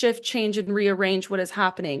to shift, change, and rearrange what is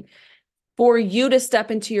happening, for you to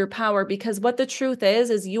step into your power. Because what the truth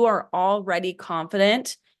is you are already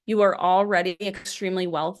confident. You are already extremely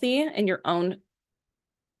wealthy in your own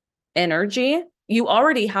energy. You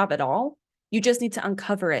already have it all. You just need to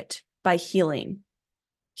uncover it by healing.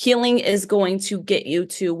 Healing is going to get you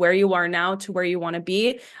to where you are now, to where you want to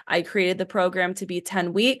be. I created the program to be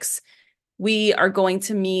 10 weeks. We are going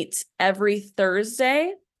to meet every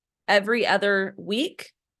Thursday, every other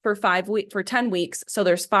week for 10 weeks. So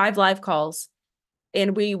there's 5 live calls,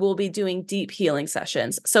 and we will be doing deep healing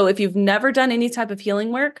sessions. So if you've never done any type of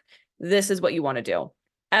healing work, this is what you want to do.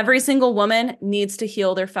 Every single woman needs to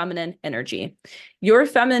heal their feminine energy. Your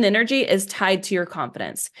feminine energy is tied to your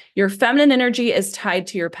confidence. Your feminine energy is tied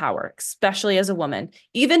to your power, especially as a woman.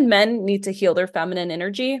 Even men need to heal their feminine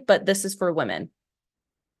energy, but this is for women.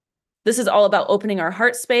 This is all about opening our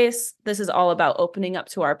heart space. This is all about opening up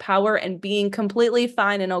to our power and being completely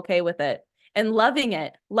fine and okay with it and loving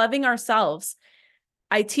it, loving ourselves.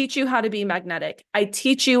 I teach you how to be magnetic. I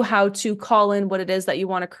teach you how to call in what it is that you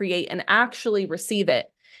want to create and actually receive it.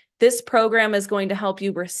 This program is going to help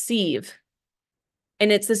you receive.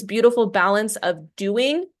 And it's this beautiful balance of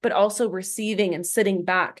doing, but also receiving and sitting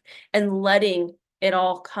back and letting it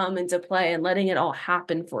all come into play and letting it all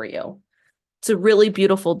happen for you. It's a really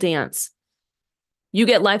beautiful dance. You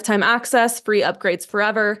get lifetime access, free upgrades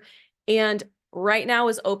forever. And right now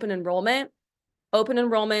is open enrollment. Open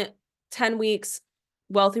enrollment, 10 weeks,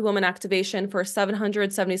 Wealthy Woman Activation for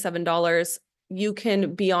 $777. You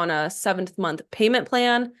can be on a 7th month payment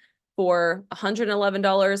plan for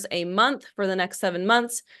 $111 a month for the next 7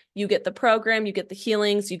 months. You get the program, you get the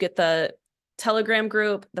healings, you get the Telegram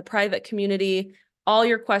group, the private community. All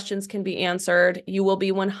your questions can be answered. You will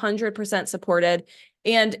be 100% supported.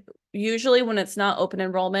 And usually when it's not open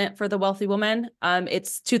enrollment for the Wealthy Woman,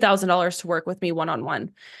 it's $2,000 to work with me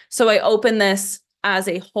one-on-one. So I open this as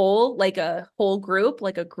a whole, like a whole group,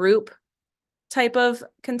 like a group type of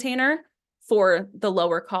container for the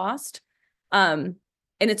lower cost.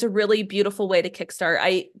 And it's a really beautiful way to kickstart.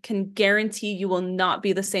 I can guarantee you will not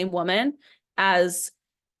be the same woman as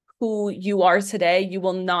who you are today. You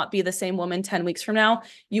will not be the same woman 10 weeks from now.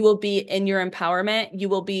 You will be in your empowerment. You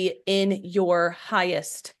will be in your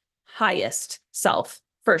highest self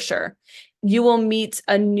for sure. You will meet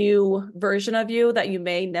a new version of you that you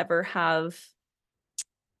may never have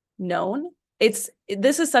known. This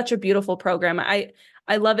is such a beautiful program. I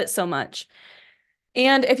love it so much.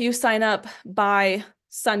 And if you sign up by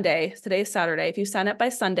Sunday, today's Saturday, if you sign up by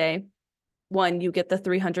Sunday, you get the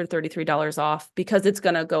 $333 off because it's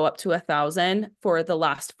going to go up to $1,000 for the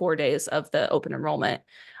last 4 days of the open enrollment.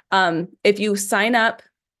 If you sign up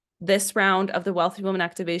this round of the Wealthy Woman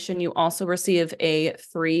Activation, you also receive a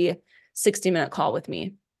free 60-minute call with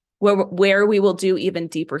me where we will do even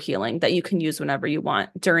deeper healing that you can use whenever you want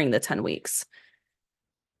during the 10 weeks.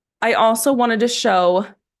 I also wanted to show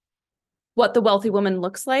what the Wealthy Woman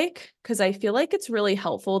looks like, because I feel like it's really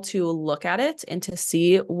helpful to look at it and to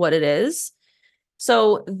see what it is.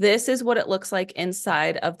 So this is what it looks like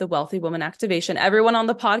inside of the Wealthy Woman Activation. Everyone on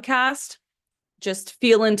the podcast, just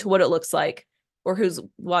feel into what it looks like, or who's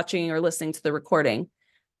watching or listening to the recording.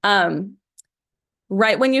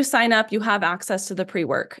 Right when you sign up, you have access to the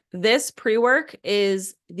pre-work. This pre-work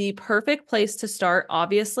is the perfect place to start.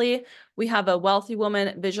 Obviously, we have a Wealthy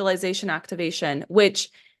Woman Visualization Activation, which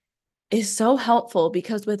is so helpful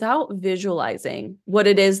because without visualizing what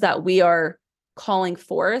it is that we are calling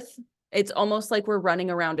forth, it's almost like we're running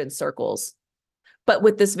around in circles. But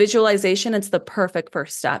with this visualization, it's the perfect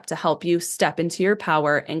first step to help you step into your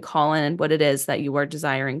power and call in what it is that you are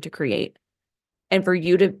desiring to create and for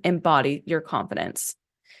you to embody your confidence.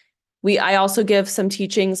 I also give some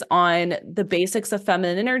teachings on the basics of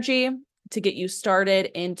feminine energy to get you started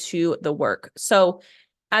into the work. So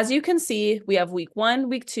as you can see, we have week 1,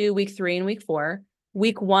 week 2, week 3, and week 4.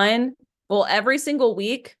 Week 1, well, every single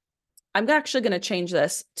week, I'm actually going to change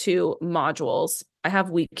this to modules. I have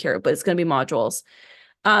week here, but it's going to be modules.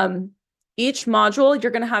 Each module,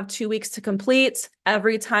 you're going to have 2 weeks to complete.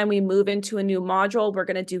 Every time we move into a new module, we're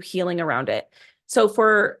going to do healing around it. So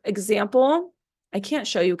for example, I can't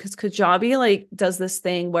show you because Kajabi does this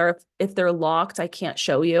thing where if they're locked, I can't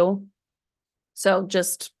show you. So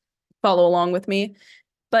just follow along with me.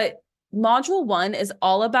 But module 1 is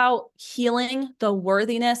all about healing the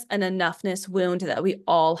worthiness and enoughness wound that we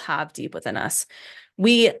all have deep within us.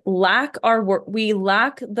 We lack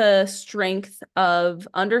the strength of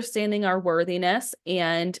understanding our worthiness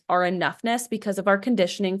and our enoughness because of our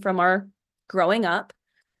conditioning from our growing up.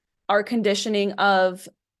 our conditioning of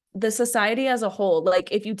the society as a whole.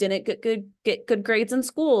 Like if you didn't get good grades in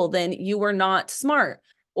school, then you were not smart.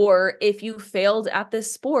 Or if you failed at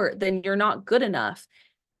this sport, then you're not good enough.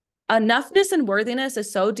 Enoughness and worthiness is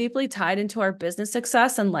so deeply tied into our business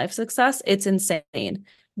success and life success. It's insane.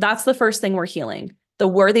 That's the first thing we're healing. The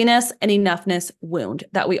worthiness and enoughness wound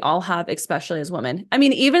that we all have, especially as women. I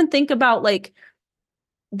mean, even think about like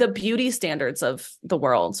the beauty standards of the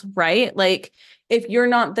world, right? Like if you're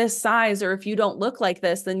not this size or if you don't look like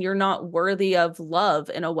this, then you're not worthy of love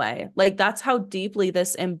in a way. Like that's how deeply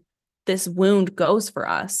this wound goes for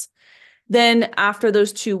us. Then after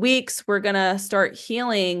those 2 weeks, we're going to start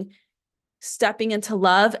healing, stepping into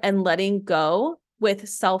love and letting go with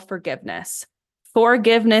self-forgiveness.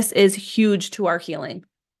 Forgiveness is huge to our healing.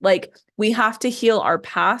 Like we have to heal our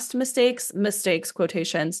past mistakes,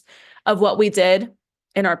 quotations, of what we did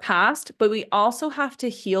in our past, but we also have to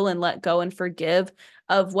heal and let go and forgive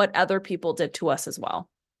of what other people did to us as well.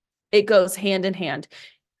 It goes hand in hand.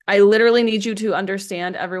 I literally need you to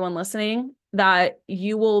understand, everyone listening, that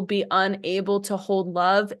you will be unable to hold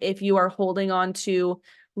love if you are holding on to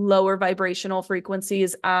lower vibrational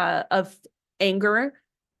frequencies of anger,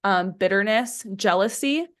 bitterness,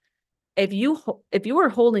 jealousy. If you are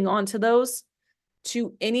holding on to those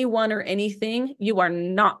to anyone or anything, you are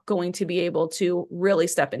not going to be able to really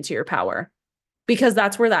step into your power, because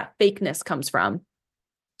that's where that fakeness comes from.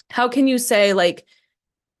 How can you say like,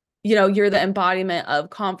 you're the embodiment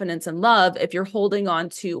of confidence and love if you're holding on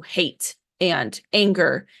to hate and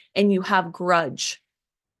anger and you have grudge?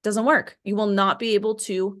 Doesn't work. You will not be able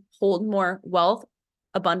to hold more wealth,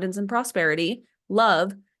 abundance, and prosperity,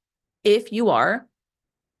 love, if you are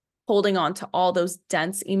holding on to all those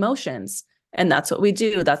dense emotions. And that's what we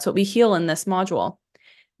do. That's what we heal in this module.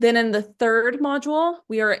 Then in the third module,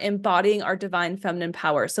 we are embodying our divine feminine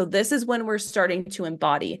power. So this is when we're starting to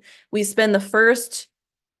embody. We spend the first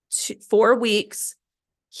 4 weeks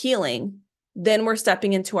healing, then we're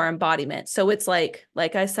stepping into our embodiment. So it's like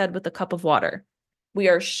I said, with the cup of water, we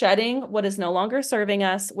are shedding what is no longer serving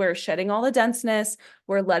us. We're shedding all the denseness.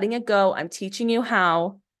 We're letting it go. I'm teaching you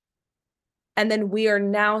how. And then we are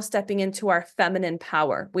now stepping into our feminine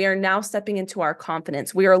power. We are now stepping into our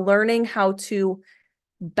confidence. We are learning how to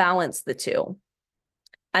balance the two.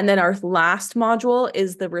 And then our last module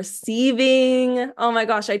is the receiving. Oh my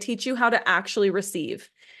gosh, I teach you how to actually receive.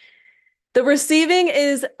 The receiving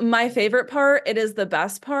is my favorite part. It is the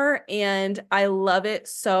best part, and I love it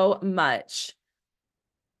so much.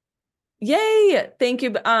 Yay. Thank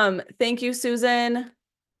you. Thank you, Susan.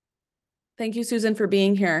 Thank you, Susan, for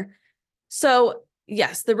being here. So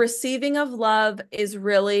yes, the receiving of love is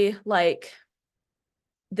really like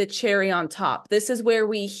the cherry on top. This is where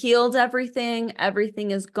we healed everything.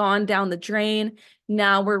 Everything is gone down the drain.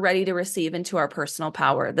 Now we're ready to receive into our personal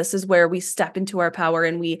power. This is where we step into our power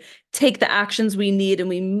and we take the actions we need and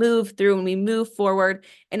we move through and we move forward.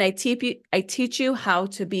 And I teach you how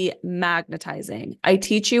to be magnetizing. I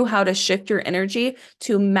teach you how to shift your energy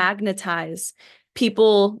to magnetize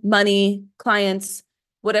people, money, clients,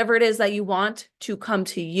 whatever it is that you want to come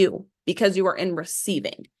to you, because you are in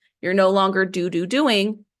receiving. You're no longer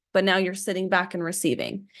doing, but now you're sitting back and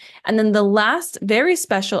receiving. And then the last very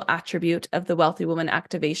special attribute of the Wealthy Woman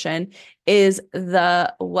Activation is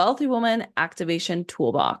the Wealthy Woman Activation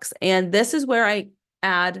Toolbox. And this is where I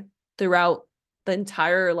add throughout the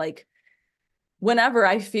entire, like, whenever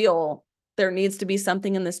I feel there needs to be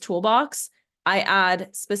something in this toolbox, I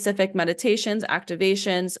add specific meditations,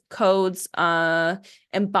 activations, codes,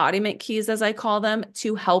 embodiment keys, as I call them,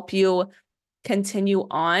 to help you continue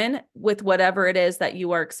on with whatever it is that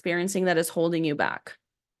you are experiencing that is holding you back.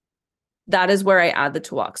 That is where I add the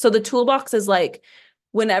toolbox. So the toolbox is like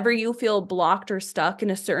whenever you feel blocked or stuck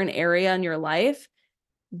in a certain area in your life,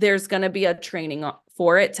 there's going to be a training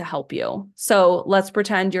for it to help you. So let's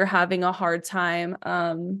pretend you're having a hard time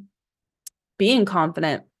being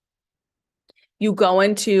confident. You go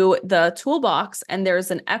into the toolbox and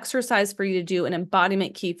there's an exercise for you to do, an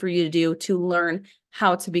embodiment key for you to do to learn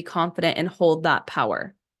how to be confident and hold that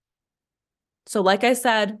power. So like I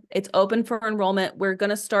said, it's open for enrollment. We're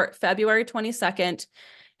going to start February 22nd.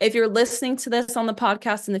 If you're listening to this on the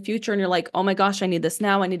podcast in the future and you're like, oh my gosh, I need this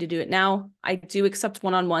now, I need to do it now, I do accept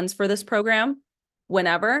one-on-ones for this program.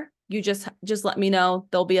 Whenever, you just let me know.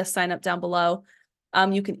 There'll be a sign up down below.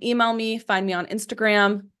 You can email me, find me on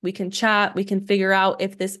Instagram. We can chat. We can figure out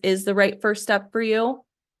if this is the right first step for you.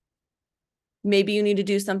 Maybe you need to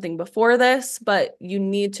do something before this, but you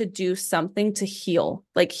need to do something to heal.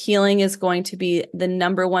 Like healing is going to be the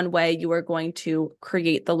number one way you are going to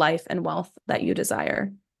create the life and wealth that you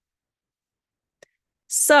desire.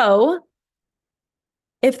 So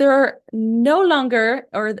If there are no longer,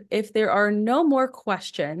 or if there are no more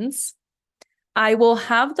questions, I will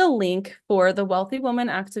have the link for the Wealthy Woman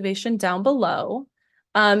Activation down below.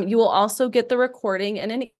 You will also get the recording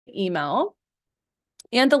in an email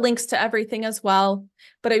and the links to everything as well.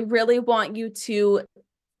 But I really want you to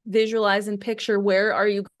visualize and picture, where are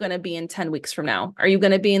you going to be in 10 weeks from now? Are you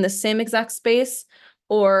going to be in the same exact space,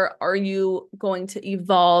 or are you going to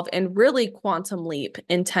evolve and really quantum leap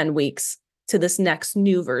in 10 weeks to this next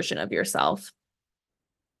new version of yourself?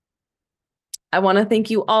 I want to thank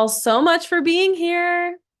you all so much for being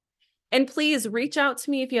here. And please reach out to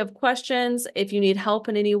me if you have questions, if you need help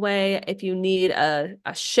in any way, if you need a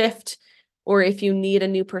shift, or if you need a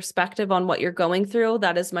new perspective on what you're going through.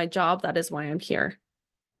 That is my job. That is why I'm here.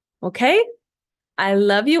 Okay? I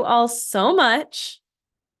love you all so much,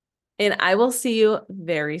 and I will see you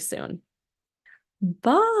very soon.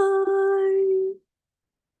 Bye.